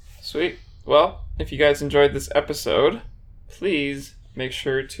 Sweet. Well, if you guys enjoyed this episode, please make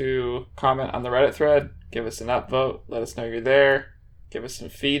sure to comment on the Reddit thread, give us an upvote, let us know you're there, give us some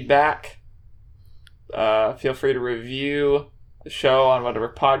feedback. Feel free to review the show on whatever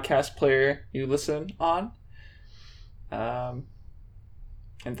podcast player you listen on.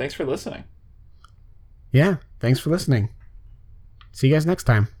 And thanks for listening. Yeah, thanks for listening. See you guys next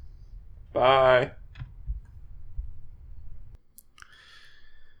time. Bye.